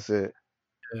me. That's it.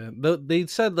 Yeah, they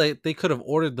said like they could have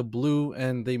ordered the blue,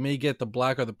 and they may get the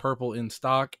black or the purple in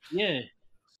stock. Yeah.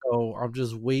 So I'm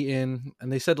just waiting,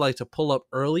 and they said like to pull up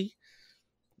early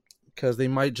because they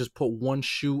might just put one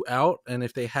shoe out, and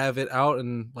if they have it out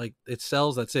and like it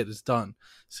sells, that's it, it's done.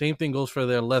 Same thing goes for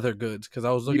their leather goods because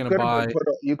I was looking to buy.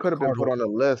 You could have been put on the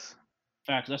list.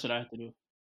 Facts. That's what I have to do.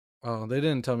 Oh, they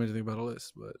didn't tell me anything about a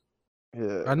list, but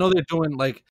yeah, I know they're doing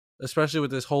like, especially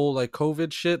with this whole like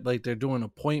COVID shit, like they're doing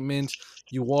appointments.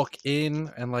 You walk in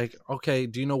and like, okay,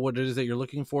 do you know what it is that you're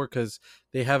looking for? Because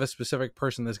they have a specific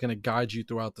person that's gonna guide you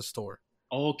throughout the store.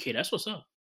 Okay, that's what's up.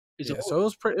 So it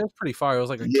was pretty fire. It was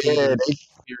like a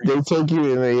they take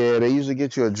you in. They usually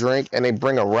get you a drink and they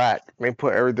bring a rack. They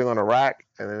put everything on a rack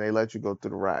and then they let you go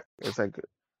through the rack. It's like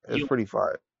it's pretty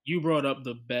fire. You brought up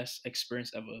the best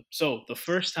experience ever. So the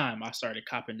first time I started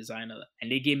copping designer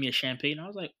and they gave me a champagne, I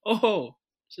was like, oh,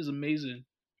 this is amazing.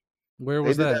 Where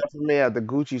was that? For me at the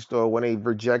Gucci store when they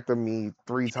rejected me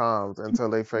 3 times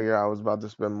until they figured I was about to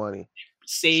spend money.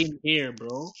 Same here,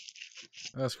 bro.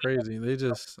 That's crazy. They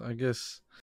just, I guess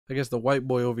the white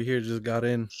boy over here just got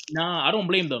in. Nah, I don't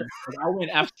blame them. I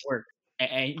went after work,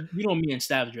 and you know me in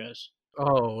staff dress.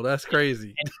 Oh, that's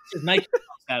crazy. And it's Nike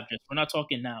staff dress. We're not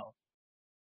talking now.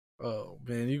 Oh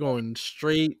man, you going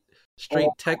straight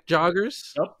tech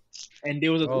joggers? Yep. And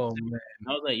there was man.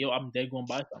 I was like, yo, I'm dead going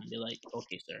to buy something. They're like,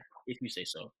 okay, sir, if you say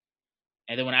so.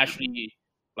 And then when I actually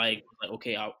like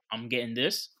okay, I'm getting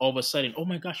this. All of a sudden, oh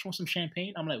my gosh, you want some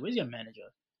champagne? I'm like, where's your manager?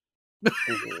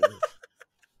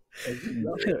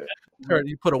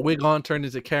 You put a wig on, turned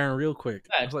into Karen real quick.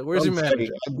 I was like, "Where's your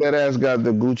manager?" That ass got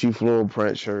the Gucci floral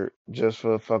print shirt just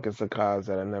for fucking Sakai's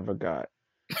that I never got.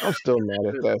 I'm still mad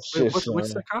at that shit, Which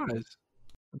son. Sakai's?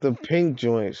 The pink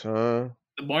joints, huh?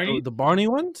 The Barney, The Barney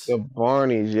ones. The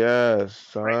Barneys, yes,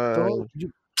 son.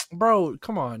 Bro,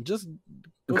 come on, just go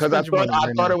because I spend your money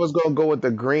right thought now. it was gonna go with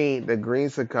the green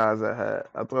Sakai's I had.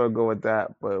 I thought it'd go with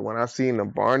that, but when I seen the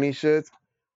Barney shits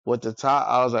with the top,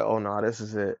 I was like, oh no, this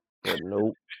is it. But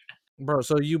nope. Bro,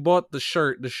 so you bought the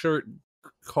shirt. The shirt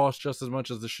costs just as much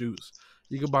as the shoes.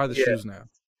 You can buy the shoes now.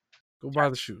 Go buy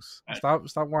the shoes.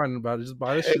 Stop whining about it. Just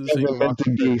buy the shoes. It wasn't meant to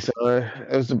be, son.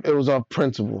 It was off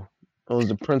principle. It was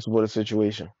the principle of the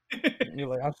situation. You're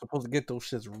like, I'm supposed to get those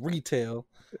shits retail.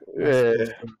 Yeah.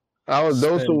 Those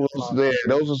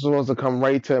were supposed to come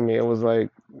right to me. It was like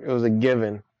it was a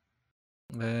given.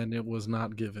 And it was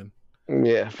not given.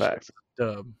 Yeah, facts.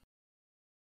 Dub.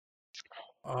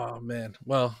 Oh man.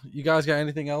 Well, you guys got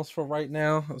anything else for right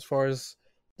now as far as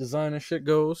designer shit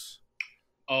goes?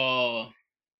 I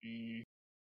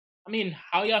mean,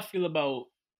 how y'all feel about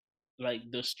like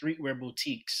the streetwear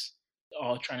boutiques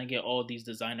all trying to get all these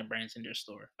designer brands in their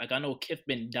store? Like I know Kif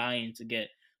been dying to get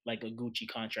like a Gucci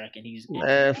contract, and he's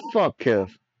man, fuck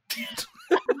Kif.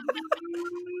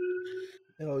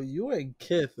 Yo, you ain't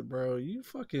Kith, bro. You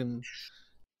fucking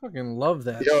love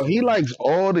that. Yo, shit. he likes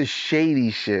all the shady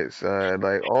shit, son.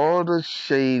 Like all the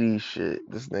shady shit.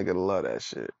 This nigga love that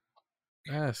shit.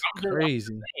 That's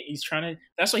crazy. He's trying to.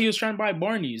 That's why he was trying to buy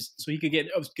Barney's so he could get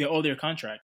all their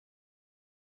contract.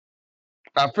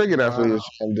 I figured that's what he was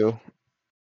trying to do.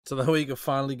 So that way you could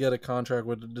finally get a contract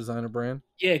with the designer brand.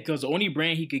 Yeah, because the only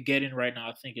brand he could get in right now,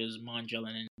 I think, is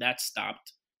Montjellin, and that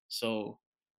stopped. So,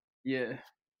 yeah,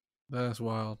 that's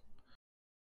wild.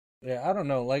 Yeah, I don't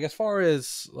know. Like as far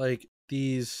as like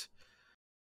these,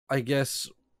 I guess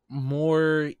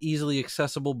more easily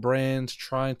accessible brands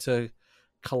trying to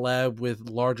collab with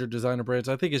larger designer brands,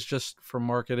 I think it's just for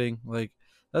marketing. Like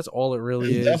that's all it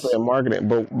really is. Definitely marketing.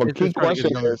 But key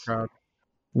question is,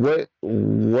 what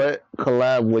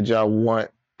collab would y'all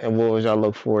want, and what would y'all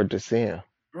look forward to seeing?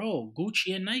 Bro,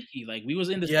 Gucci and Nike. Like we was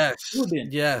in the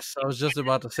yes. I was just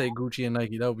about to say Gucci and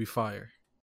Nike. That would be fire.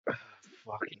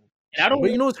 Fucking.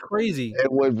 But you know what's crazy? It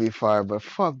would be fire, but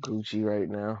fuck Gucci right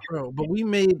now, bro. But we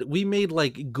made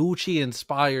like Gucci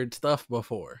inspired stuff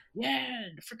before. Yeah,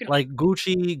 freaking like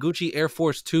Gucci Air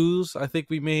Force 2s. I think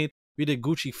we did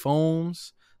Gucci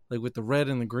foams, like with the red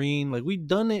and the green. Like we've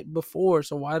done it before,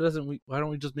 so why don't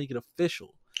we just make it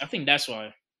official? I think that's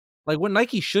why. Like what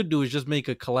Nike should do is just make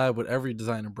a collab with every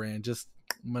designer brand, just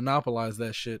monopolize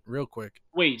that shit real quick.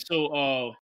 Wait,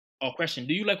 so question,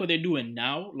 do you like what they're doing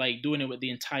now? Like doing it with the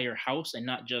entire house and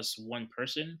not just one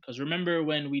person? Because remember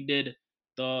when we did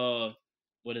the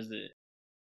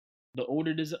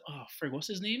older design? Oh, frig, what's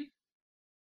his name?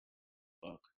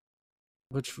 Fuck.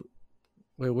 Which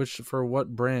for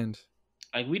what brand?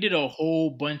 Like we did a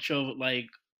whole bunch of like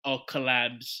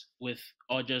collabs with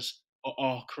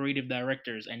all creative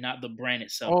directors and not the brand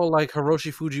itself. Oh, like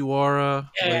Hiroshi Fujiwara.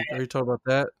 Yeah. Like, are you talking about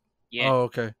that? Yeah. Oh,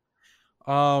 okay.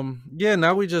 Yeah,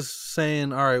 now we just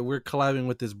saying, all right, we're collabing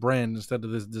with this brand instead of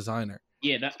this designer.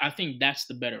 Yeah, I think that's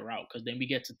the better route because then we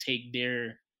get to take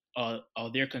their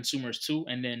consumers too,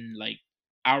 and then like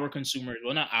our consumers,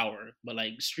 well, not our, but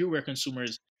like streetwear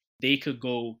consumers, they could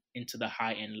go into the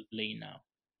high end lane now.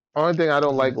 Only thing I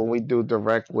don't like when we do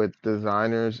direct with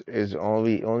designers is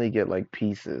only get like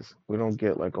pieces. We don't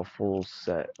get like a full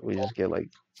set. We just get like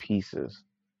pieces.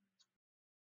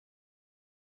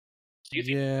 So you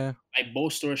think, like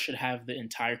both stores should have the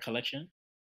entire collection?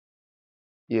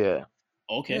 Yeah.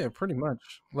 Okay. Yeah, pretty much.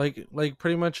 Like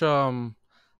pretty much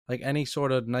like any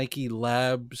sort of Nike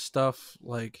lab stuff,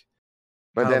 like.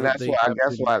 But then that's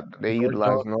why they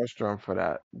utilize Nordstrom for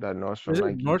that. That Nordstrom. Is it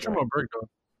Nike Nordstrom or Bergdorf?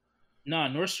 Nah,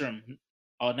 Nordstrom.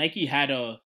 Nike had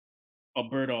a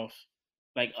Bergdorf,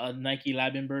 like a Nike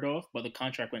lab in Bergdorf, but the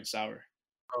contract went sour.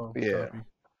 Oh yeah. Copy.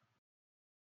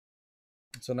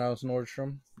 So now it's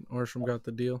Nordstrom. Nordstrom got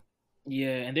the deal.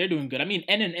 Yeah, and they're doing good. I mean,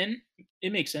 N,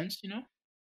 it makes sense, you know.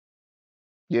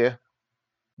 Yeah.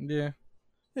 Yeah,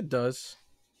 it does.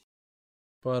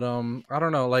 But I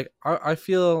don't know. Like I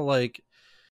feel like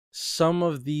some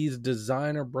of these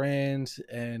designer brands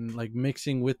and like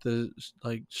mixing with the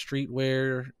like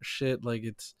streetwear shit, like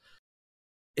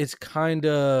it's kind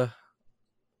of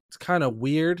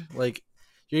weird. Like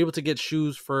you're able to get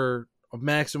shoes for a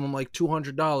maximum like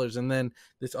 $200, and then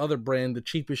this other brand, the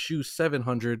cheapest shoe,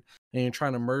 $700, and you're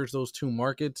trying to merge those two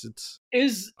markets.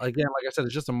 It's again, like I said,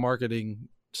 it's just a marketing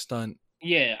stunt.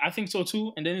 Yeah, I think so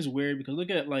too. And then it's weird because look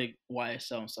at like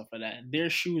YSL and stuff like that. Their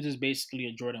shoes is basically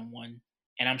a Jordan 1.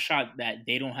 And I'm shocked that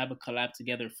they don't have a collab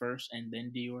together first and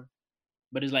then Dior.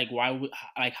 But it's like,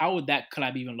 how would that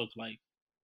collab even look like?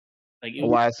 Like a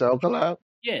YSL collab?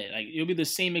 Yeah, like it'll be the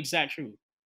same exact shoe.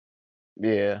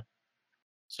 Yeah.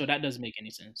 So that doesn't make any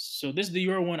sense. So this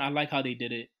Dior one, I like how they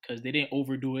did it because they didn't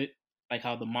overdo it, like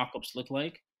how the mock-ups look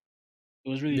like. It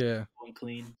was really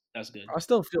clean. That's good. I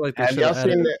still feel like they should have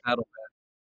added a saddlebag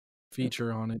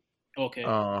feature on it. Okay.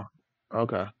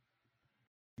 Okay.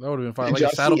 That would have been fine. Like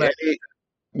a saddlebag.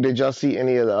 Did y'all see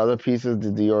any of the other pieces, the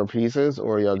Dior pieces,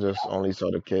 or y'all just only saw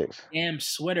the kicks? Damn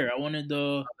sweater! I wanted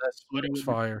the sweater was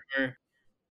fire.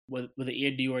 With the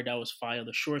Air Dior, that was fire.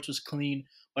 The shorts was clean,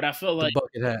 but I felt like the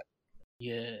bucket hat.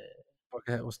 Yeah,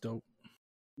 bucket hat was dope.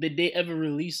 Did they ever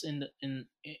release in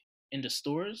the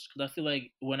stores? Because I feel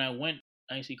like when I went,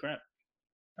 I didn't see crap.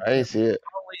 I didn't see it.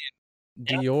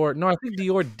 Dior. No, I think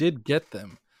Dior did get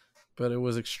them, but it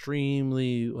was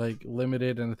extremely like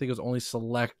limited, and I think it was only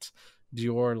select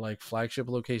Dior like flagship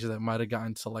locations that might have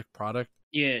gotten select product.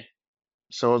 Yeah.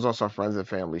 So it was also friends and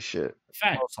family shit.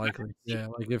 Fact. Most likely. Yeah,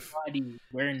 like if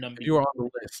wearing them, you were on the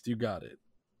list, you got it.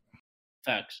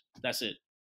 Facts. That's it.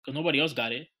 Because nobody else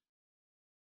got it.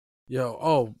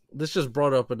 Yo, this just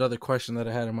brought up another question that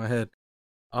I had in my head.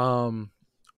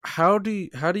 How do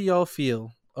y'all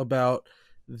feel about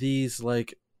these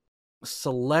like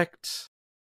select,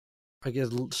 I guess,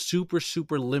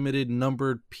 super limited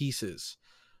numbered pieces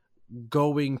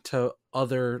going to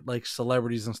other like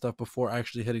celebrities and stuff before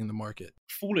actually hitting the market?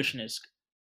 Foolishness.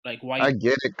 Like why? I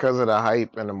get it because of the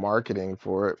hype and the marketing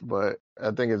for it, but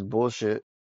I think it's bullshit.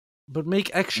 But make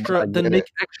extra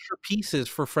pieces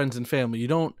for friends and family. You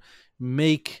don't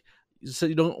make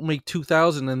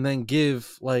 2,000 and then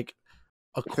give like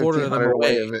a quarter of them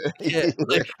away. Yeah,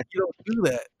 like you don't do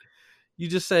that. You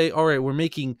just say, all right, we're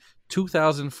making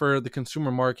 2,000 for the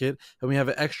consumer market, and we have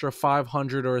an extra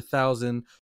 500 or 1,000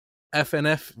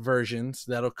 FNF versions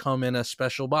that'll come in a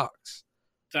special box.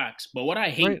 Facts. But what I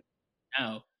hate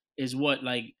now is what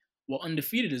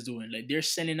Undefeated is doing. Like they're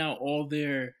sending out all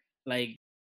their like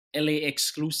LA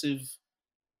exclusive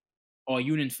or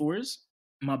Union 4s.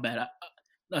 My bad.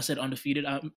 I said Undefeated.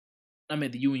 I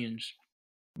meant the Unions.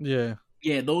 Yeah.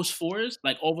 Yeah, those 4s,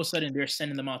 like all of a sudden they're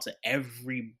sending them out to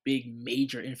every big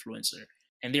major influencer.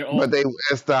 And they're all But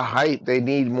it's the hype. They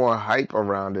need more hype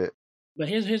around it. But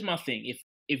here's my thing.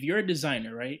 If you're a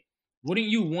designer, right? Wouldn't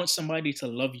you want somebody to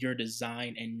love your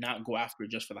design and not go after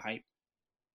it just for the hype?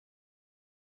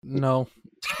 No.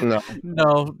 No.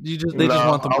 They just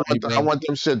want the money. I want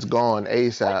them shits gone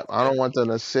ASAP. I don't want them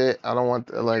to sit. I don't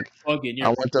want I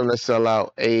want them to sell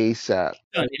out ASAP.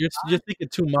 You're thinking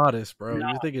too modest, bro.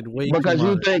 You're thinking way too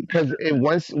modest. Because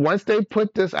once they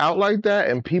put this out like that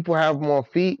and people have more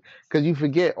feet, because you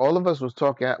forget all of us was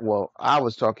talking. Well, I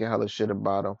was talking hella shit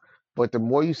about them, but the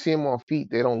more you see them on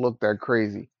feet, they don't look that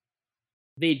crazy.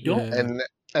 They don't. Yeah.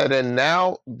 And then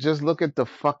now, just look at the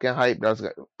fucking hype.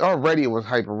 Already it was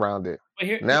hype around it.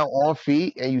 Now on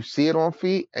feet, and you see it on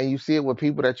feet, and you see it with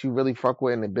people that you really fuck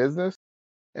with in the business,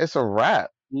 it's a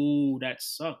wrap. Ooh, that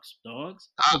sucks, dogs.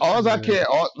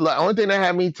 The only thing that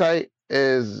had me tight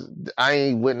is I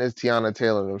ain't witnessed Tiana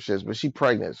Taylor them shits, but she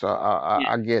pregnant, so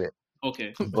I get it.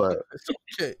 Okay. But it's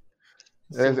okay.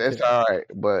 It's all right.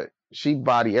 But she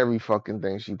body every fucking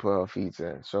thing she put her feet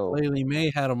in. So Laylee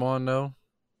May had them on though.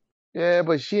 Yeah,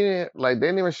 but she didn't they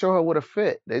didn't even show her with a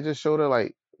fit. They just showed her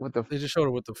They just showed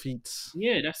her with the feet.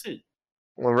 Yeah, that's it.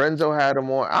 Lorenzo had them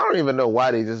on. I don't even know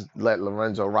why they just let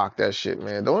Lorenzo rock that shit,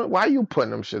 man. Why are you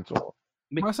putting them shits on?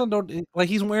 My son don't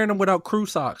he's wearing them without crew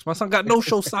socks. My son got no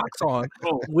show socks on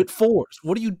with 4s.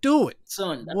 What are you doing,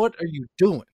 son? What are you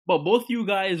doing? But both you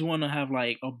guys want to have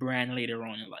like a brand later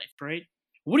on in life, right?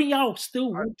 Wouldn't y'all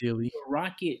still ideally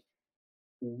rock it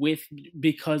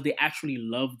because they actually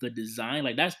love the design?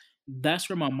 Like that's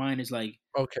where my mind is like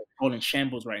all in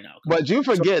shambles right now. But you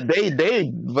forget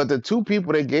but the two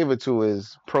people they gave it to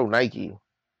is pro Nike.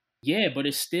 Yeah, but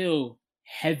it's still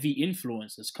heavy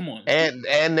influences. Come on.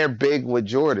 And they're big with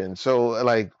Jordan. So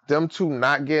like them two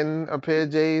not getting a pair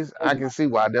of J's, I can see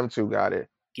why them two got it.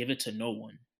 Give it to no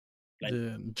one. Like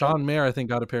John Mayer, I think,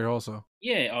 got a pair also.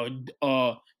 Yeah,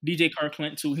 DJ Clark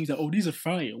too. He's like, "Oh, these are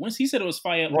fire." Once he said it was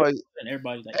fire, and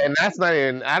everybody's like, and that's not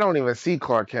even. I don't even see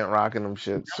Clark Kent rocking them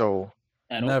shit. So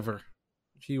never,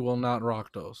 he will not rock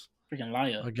those. Freaking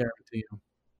liar! I guarantee you.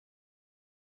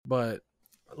 But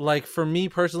like for me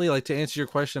personally, like to answer your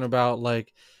question about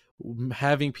like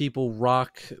having people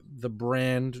rock the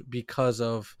brand because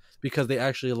they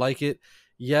actually like it.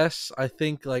 Yes, I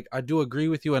think like I do agree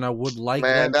with you, and I would like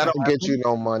Man, that that to don't get happen. you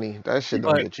no money. That shit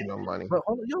don't But get you no money.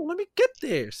 yo, let me get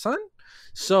there, son.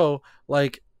 So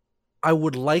like I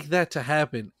would like that to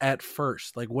happen at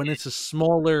first, like when it's a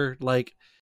smaller, like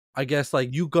I guess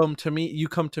like you come to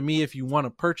me if you want to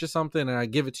purchase something, and I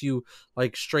give it to you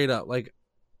like straight up, like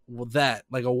that,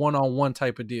 like a one-on-one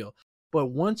type of deal. But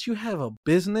once you have a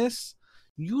business,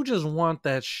 you just want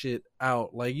that shit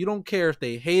out. Like you don't care if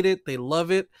they hate it, they love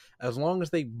it, as long as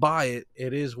they buy it,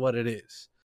 it is what it is.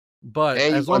 But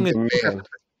And you as want long as demand.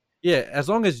 as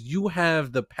long as you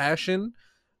have the passion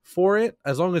for it,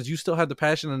 as long as you still have the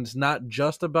passion and it's not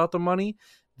just about the money,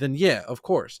 then yeah, of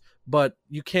course. But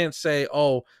you can't say,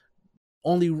 "Oh,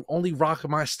 only rock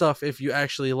my stuff if you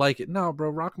actually like it." No, bro,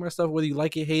 rock my stuff whether you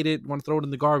like it, hate it, want to throw it in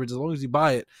the garbage. As long as you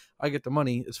buy it, I get the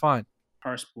money. It's fine.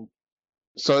 Parse-spoop.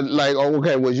 So like,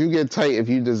 okay, would you get tight if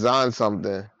you design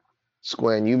something,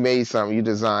 Square, you made something, you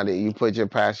designed it, you put your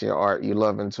passion, your art, your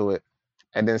love into it,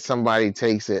 and then somebody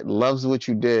takes it, loves what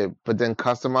you did, but then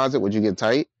customize it? Would you get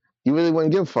tight? You really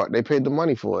wouldn't give a fuck. They paid the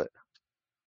money for it.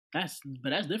 That's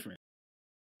different.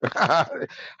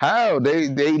 How they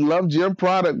loved your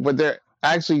product, but they're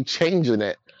actually changing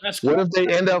it. That's What cool. if they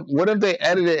end up? What if they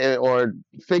edit it or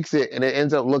fix it, and it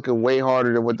ends up looking way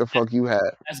harder than what the fuck you had?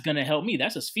 That's gonna help me.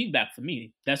 That's just feedback for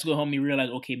me. That's gonna help me realize,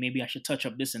 okay, maybe I should touch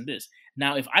up this and this.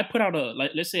 Now, if I put out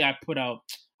let's say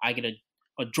I get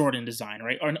a Jordan design,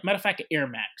 right? Or matter of fact, an Air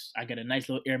Max. I get a nice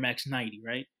little Air Max 90,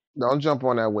 right? Don't jump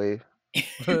on that wave.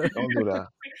 Don't do that.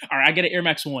 All right, I get an Air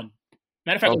Max 1.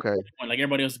 Matter of fact, Okay. like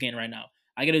everybody else is getting right now.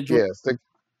 I get a Jordan.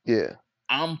 Yeah.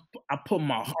 I put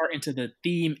my heart into the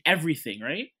theme, everything,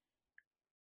 right?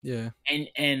 Yeah. And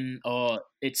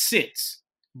it sits,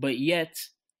 but yet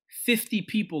 50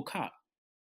 people cop.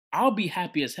 I'll be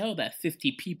happy as hell that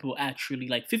 50 people actually,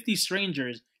 like 50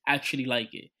 strangers actually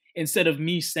like it, instead of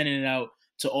me sending it out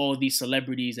to all these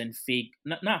celebrities and fake,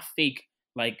 not fake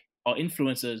like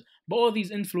influencers, but all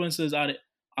these influencers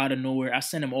out of nowhere. I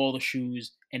send them all the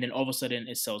shoes, and then all of a sudden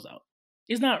it sells out.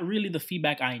 It's not really the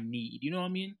feedback I need. You know what I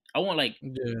mean? I want like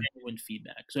genuine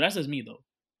feedback. So that's just me though,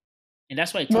 and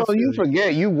that's why it's Well, tough. you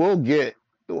forget you will get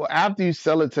after you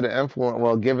sell it to the influencer.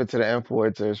 Well, give it to the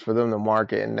influencers for them to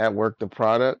market and network the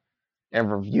product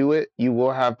and review it. You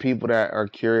will have people that are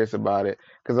curious about it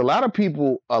because a lot of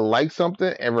people like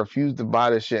something and refuse to buy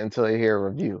the shit until they hear a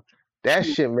review. That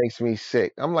shit makes me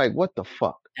sick. I'm like, what the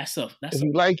fuck? That's If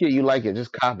you like it, you like it.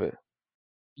 Just cop it.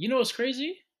 You know what's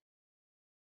crazy?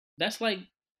 That's like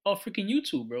freaking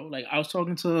YouTube, bro. Like I was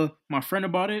talking to my friend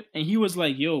about it, and he was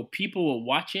like, "Yo, people will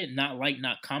watch it, not like,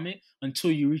 not comment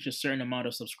until you reach a certain amount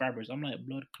of subscribers." I'm like,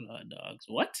 blood clot dogs.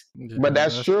 What? Yeah, But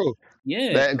that's true.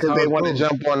 Yeah, Because they want to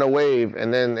jump on the wave,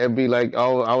 and then it'd be like,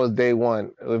 "Oh, I was day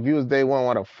one." If you was day one,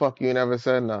 why the fuck you never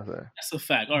said nothing? That's a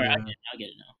fact. All right, Yeah. I get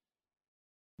it now.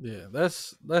 Yeah,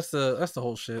 that's the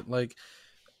whole shit. Like,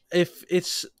 if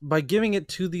it's by giving it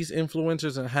to these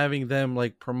influencers and having them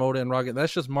like promote it and rock it,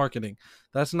 that's just marketing.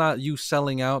 That's not you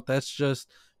selling out. That's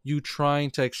just you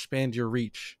trying to expand your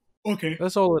reach. Okay.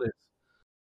 That's all it is.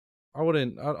 I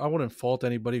wouldn't fault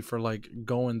anybody for like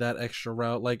going that extra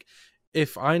route. Like,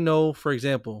 if I know, for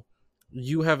example,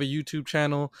 you have a YouTube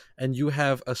channel and you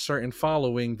have a certain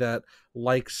following that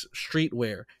likes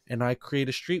streetwear, and I create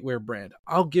a streetwear brand,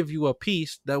 I'll give you a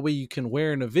piece that way you can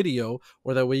wear in a video,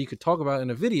 or that way you could talk about in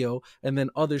a video, and then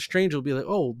other strangers will be like,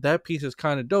 "Oh, that piece is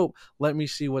kind of dope. Let me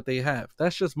see what they have."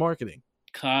 That's just marketing.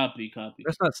 Copy.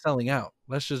 That's not selling out.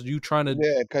 That's just you trying to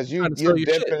because you're you're shit.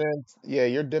 dipping in. Yeah,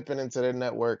 you're dipping into their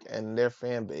network and their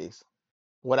fan base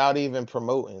without even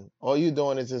promoting. All you're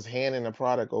doing is just handing the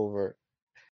product over,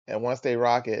 and once they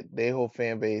rock it, their whole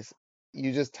fan base,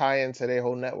 you just tie into their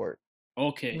whole network.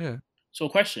 Okay. Yeah. So,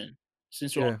 question: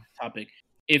 since we're on this topic,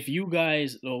 if you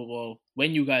guys,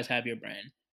 when you guys have your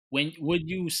brand, when would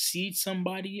you seed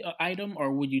somebody an item,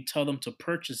 or would you tell them to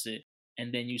purchase it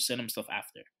and then you send them stuff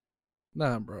after?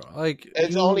 Nah, bro. Like, I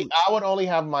would only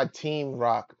have my team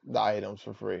rock the items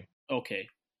for free. Okay.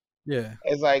 Yeah.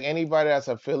 It's like anybody that's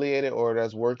affiliated or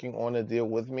that's working on the deal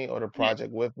with me or the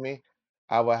project with me,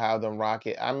 I would have them rock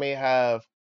it. I may have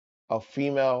a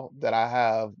female that I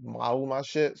have model my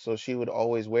shit, so she would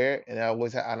always wear it, and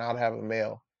I'd have a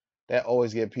male that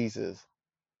always get pieces.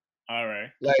 All right.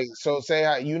 Like, so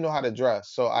say you know how to dress,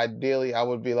 so ideally I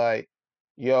would be like,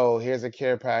 "Yo, here's a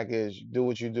care package. Do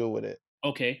what you do with it."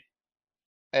 Okay.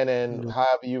 And then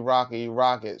however you rock it, you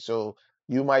rock it. So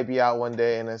you might be out one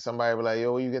day and then somebody be like,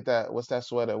 "Yo, where you get that? What's that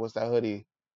sweater? What's that hoodie?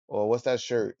 Or what's that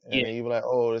shirt?" And then you be like,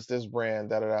 "Oh, it's this brand,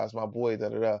 da da da. It's my boy, da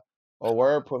da da." Oh,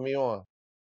 word, put me on.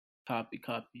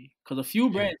 Copy. Because a few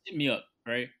brands hit me up,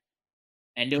 right?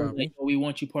 And they were like, "Oh, we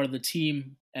want you part of the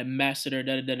team, ambassador.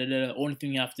 Da da da da da. Only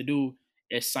thing you have to do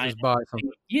is sign. Just buy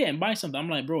something. Yeah, and buy something." I'm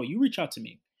like, "Bro, you reach out to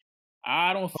me.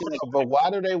 I don't feel like." But why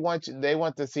do they want you? They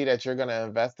want to see that you're gonna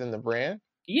invest in the brand.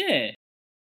 Yeah.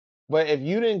 But if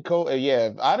you didn't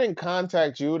if I didn't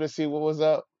contact you to see what was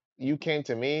up, you came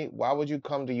to me. Why would you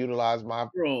come to utilize my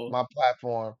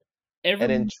platform and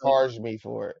then charge me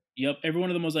for it? Yep, every one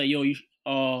of them was like, "Yo, you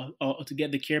to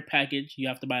get the care package, you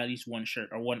have to buy at least one shirt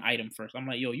or one item first." I'm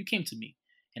like, "Yo, you came to me,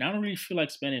 and I don't really feel like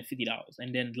spending $50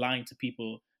 and then lying to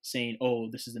people saying, "Oh,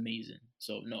 this is amazing."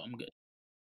 So no, I'm good.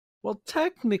 Well,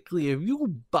 technically, if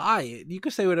you buy it, you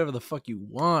can say whatever the fuck you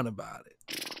want about it.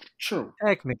 True.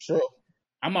 Technically. True.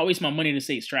 I'm not wasting my money to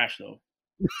say it's trash though.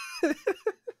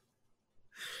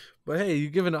 But hey, you're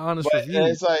giving an honest review.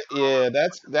 It's like,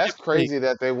 that's crazy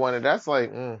that they wanted. That's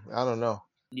like, I don't know.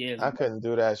 Yeah, I couldn't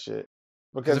do that shit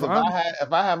because if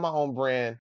I had my own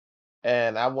brand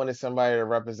and I wanted somebody to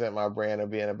represent my brand or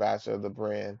be an ambassador of the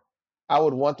brand, I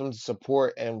would want them to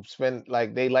support and spend,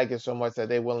 like, they like it so much that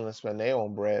they're willing to spend their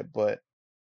own bread. But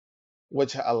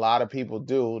which a lot of people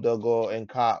do, they'll go and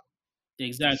cop.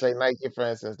 Exactly. Say Nike, for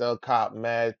instance, they'll cop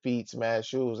mad feet, mad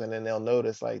shoes, and then they'll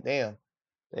notice, like, damn,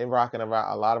 they rocking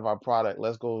about a lot of our product.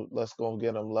 Let's go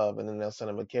give them love, and then they'll send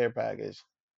them a care package.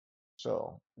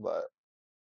 So, but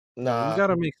nah, you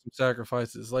gotta make some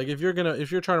sacrifices. Like if you're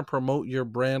trying to promote your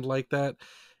brand like that,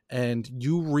 and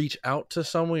you reach out to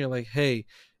someone, you're like, hey,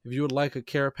 if you would like a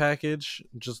care package,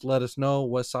 just let us know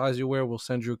what size you wear. We'll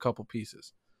send you a couple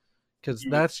pieces, because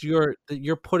that's you're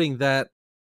putting that,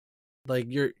 like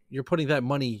you're putting that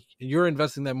money, you're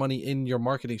investing that money in your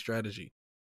marketing strategy.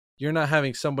 You're not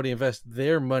having somebody invest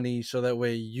their money so that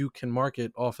way you can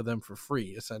market off of them for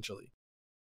free, essentially.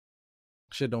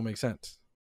 Shit don't make sense.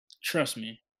 Trust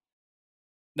me.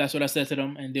 That's what I said to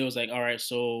them, and they was like, "All right,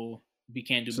 so we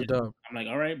can't do business." I'm like,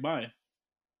 "All right, bye."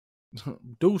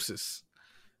 Deuces.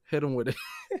 Hit him with it.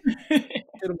 Hit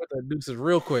him with that deuces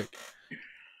real quick.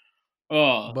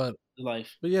 Oh, but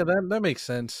life. But yeah, that makes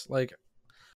sense. Like,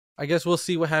 I guess we'll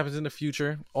see what happens in the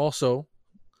future. Also,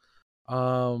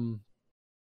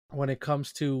 when it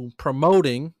comes to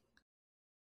promoting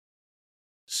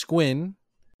Squin,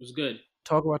 it was good.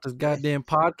 Talk about this goddamn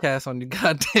podcast on your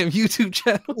goddamn YouTube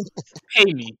channel.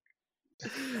 Pay me.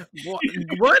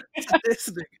 What?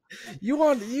 You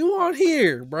on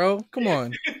here, bro? Come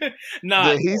on.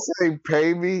 Nah. Did he say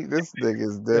pay me? This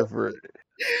nigga's different.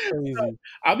 Crazy.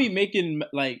 I'll be making,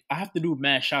 like, I have to do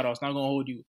mad shout outs, not gonna hold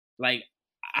you. Like,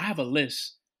 I have a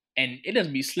list and it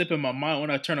doesn't be slipping my mind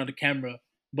when I turn on the camera,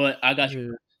 but I got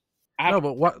you. No,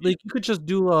 but what, like, you could just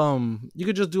do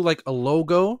like a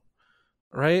logo,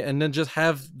 right? And then just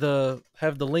have the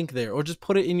link there, or just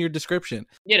put it in your description.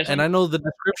 Yeah, and I know the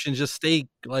description just stay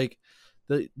like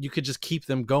you could just keep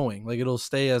them going. Like it'll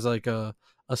stay as like a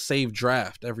saved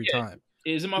draft every time.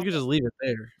 You could just leave it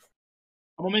there.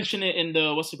 I'm gonna mention it in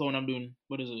the what's it called? I'm doing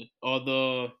what is it?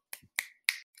 The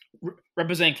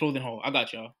represent clothing haul. I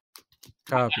got y'all.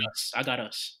 Copy. I got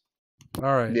us. All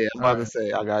right. Yeah, I'm about to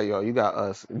say I got y'all. You got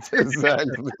us.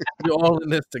 Exactly. You're all in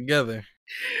this together.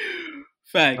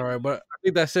 Fact. All right, but I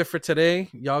think that's it for today.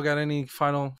 Y'all got any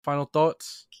final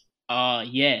thoughts?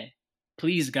 Yeah.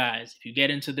 Please, guys, if you get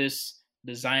into this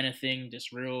designer thing,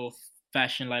 this real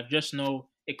fashion life, just know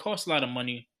it costs a lot of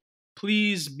money.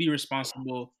 Please be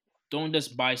responsible. Don't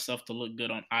just buy stuff to look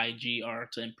good on IG or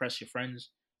to impress your friends.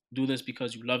 Do this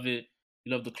because you love it.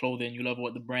 You love the clothing. You love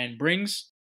what the brand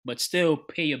brings, but still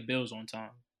pay your bills on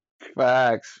time.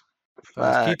 Facts.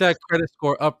 Keep that credit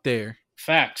score up there.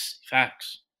 Facts.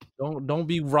 Don't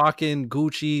be rocking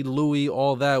Gucci, Louis,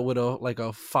 all that with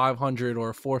a 500 or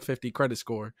a 450 credit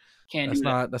score. That's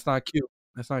not cute.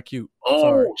 That's not cute. Oh,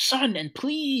 sorry. Son, and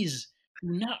please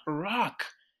do not rock.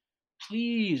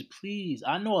 Please.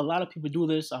 I know a lot of people do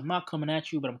this. I'm not coming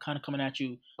at you, but I'm kind of coming at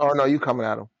you. Oh no, you coming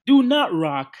at them. Do not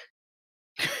rock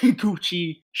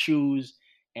Gucci shoes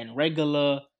and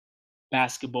regular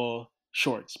basketball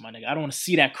shorts, my nigga. I don't want to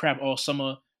see that crap all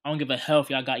summer. I don't give a hell if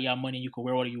y'all got y'all money and you can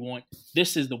wear whatever you want.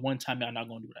 This is the one time y'all not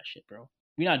gonna do that shit, bro.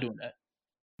 We're not doing that.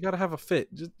 You gotta have a fit.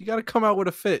 You gotta come out with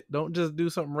a fit. Don't just do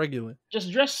something regular.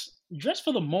 Just dress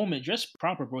for the moment. Dress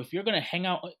proper, bro. If you're gonna hang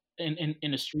out in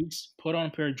the streets, put on a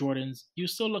pair of Jordans. You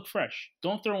still look fresh.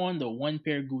 Don't throw on the one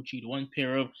pair of Gucci, the one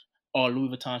pair of Louis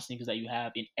Vuitton sneakers that you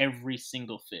have in every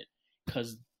single fit,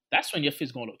 because that's when your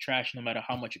fit's gonna look trash, no matter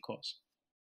how much it costs.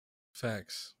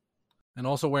 Facts. And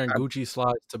also wearing Gucci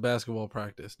slides to basketball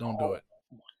practice. Don't do it.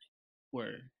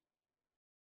 Word.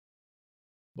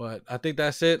 But I think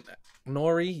that's it.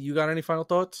 Nori, you got any final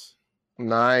thoughts?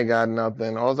 No, I ain't got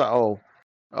nothing.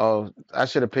 Oh, I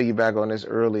should have piggybacked on this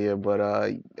earlier, but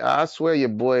I swear your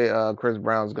boy Chris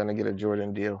Brown's gonna get a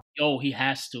Jordan deal. Yo, he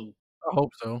has to. I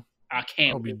hope so. I That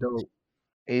can't would be wait. dope.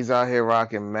 He's out here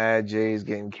rocking mad J's,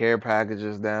 getting care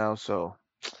packages now. So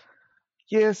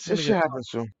yes, He's it gonna should happen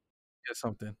soon. get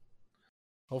something.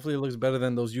 Hopefully, it looks better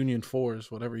than those Union 4s,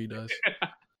 whatever he does.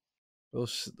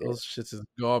 Those shits is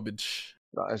garbage.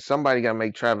 Somebody gotta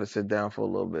make Travis sit down for a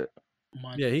little bit.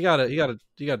 Yeah, he gotta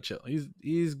chill.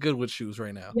 He's good with shoes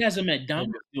right now. He has a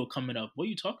McDonald's deal coming up. What are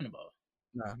you talking about?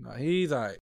 Nah, he's all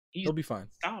right. He'll be fine.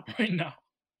 Stop right now.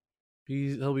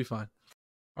 He'll be fine.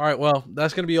 All right, well,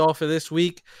 that's gonna be all for this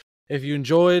week. If you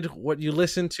enjoyed what you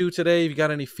listened to today, if you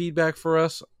got any feedback for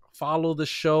us, follow the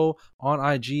show on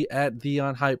IG at The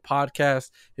Unhyped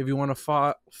Podcast. If you want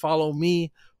to follow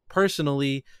me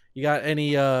personally, you got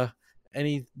any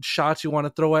shots you want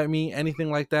to throw at me,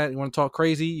 anything like that, you want to talk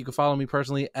crazy, you can follow me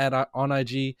personally on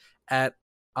IG at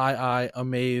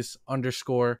 @amaze_,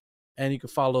 and you can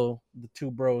follow the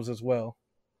two bros as well.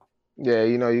 Yeah,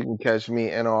 you can catch me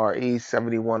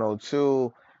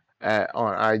NRE7102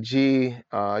 on IG.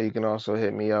 You can also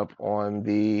hit me up on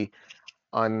the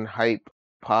Unhype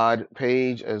Pod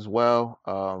page as well.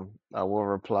 I will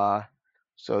reply.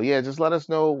 So yeah, just let us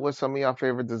know what some of your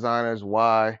favorite designers,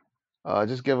 why.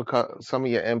 Just give some of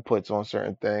your inputs on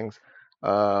certain things.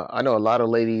 I know a lot of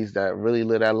ladies that really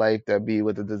live that life that be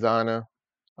with the designer.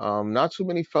 Not too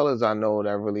many fellas I know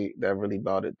that really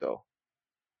about it though.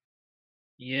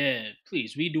 Yeah,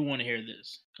 please. We do want to hear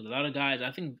this because a lot of guys,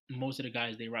 I think most of the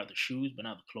guys, they route the shoes, but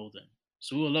not the clothing.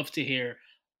 So we would love to hear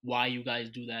why you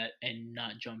guys do that and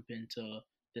not jump into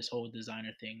this whole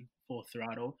designer thing full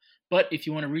throttle. But if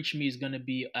you want to reach me, it's going to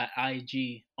be at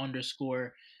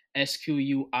IG_SQUIIN.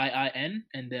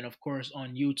 And then, of course,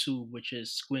 on YouTube, which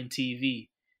is Squint TV.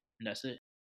 And that's it.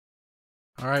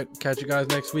 All right. Catch you guys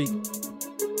next week.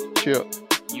 Chill.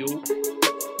 Yo.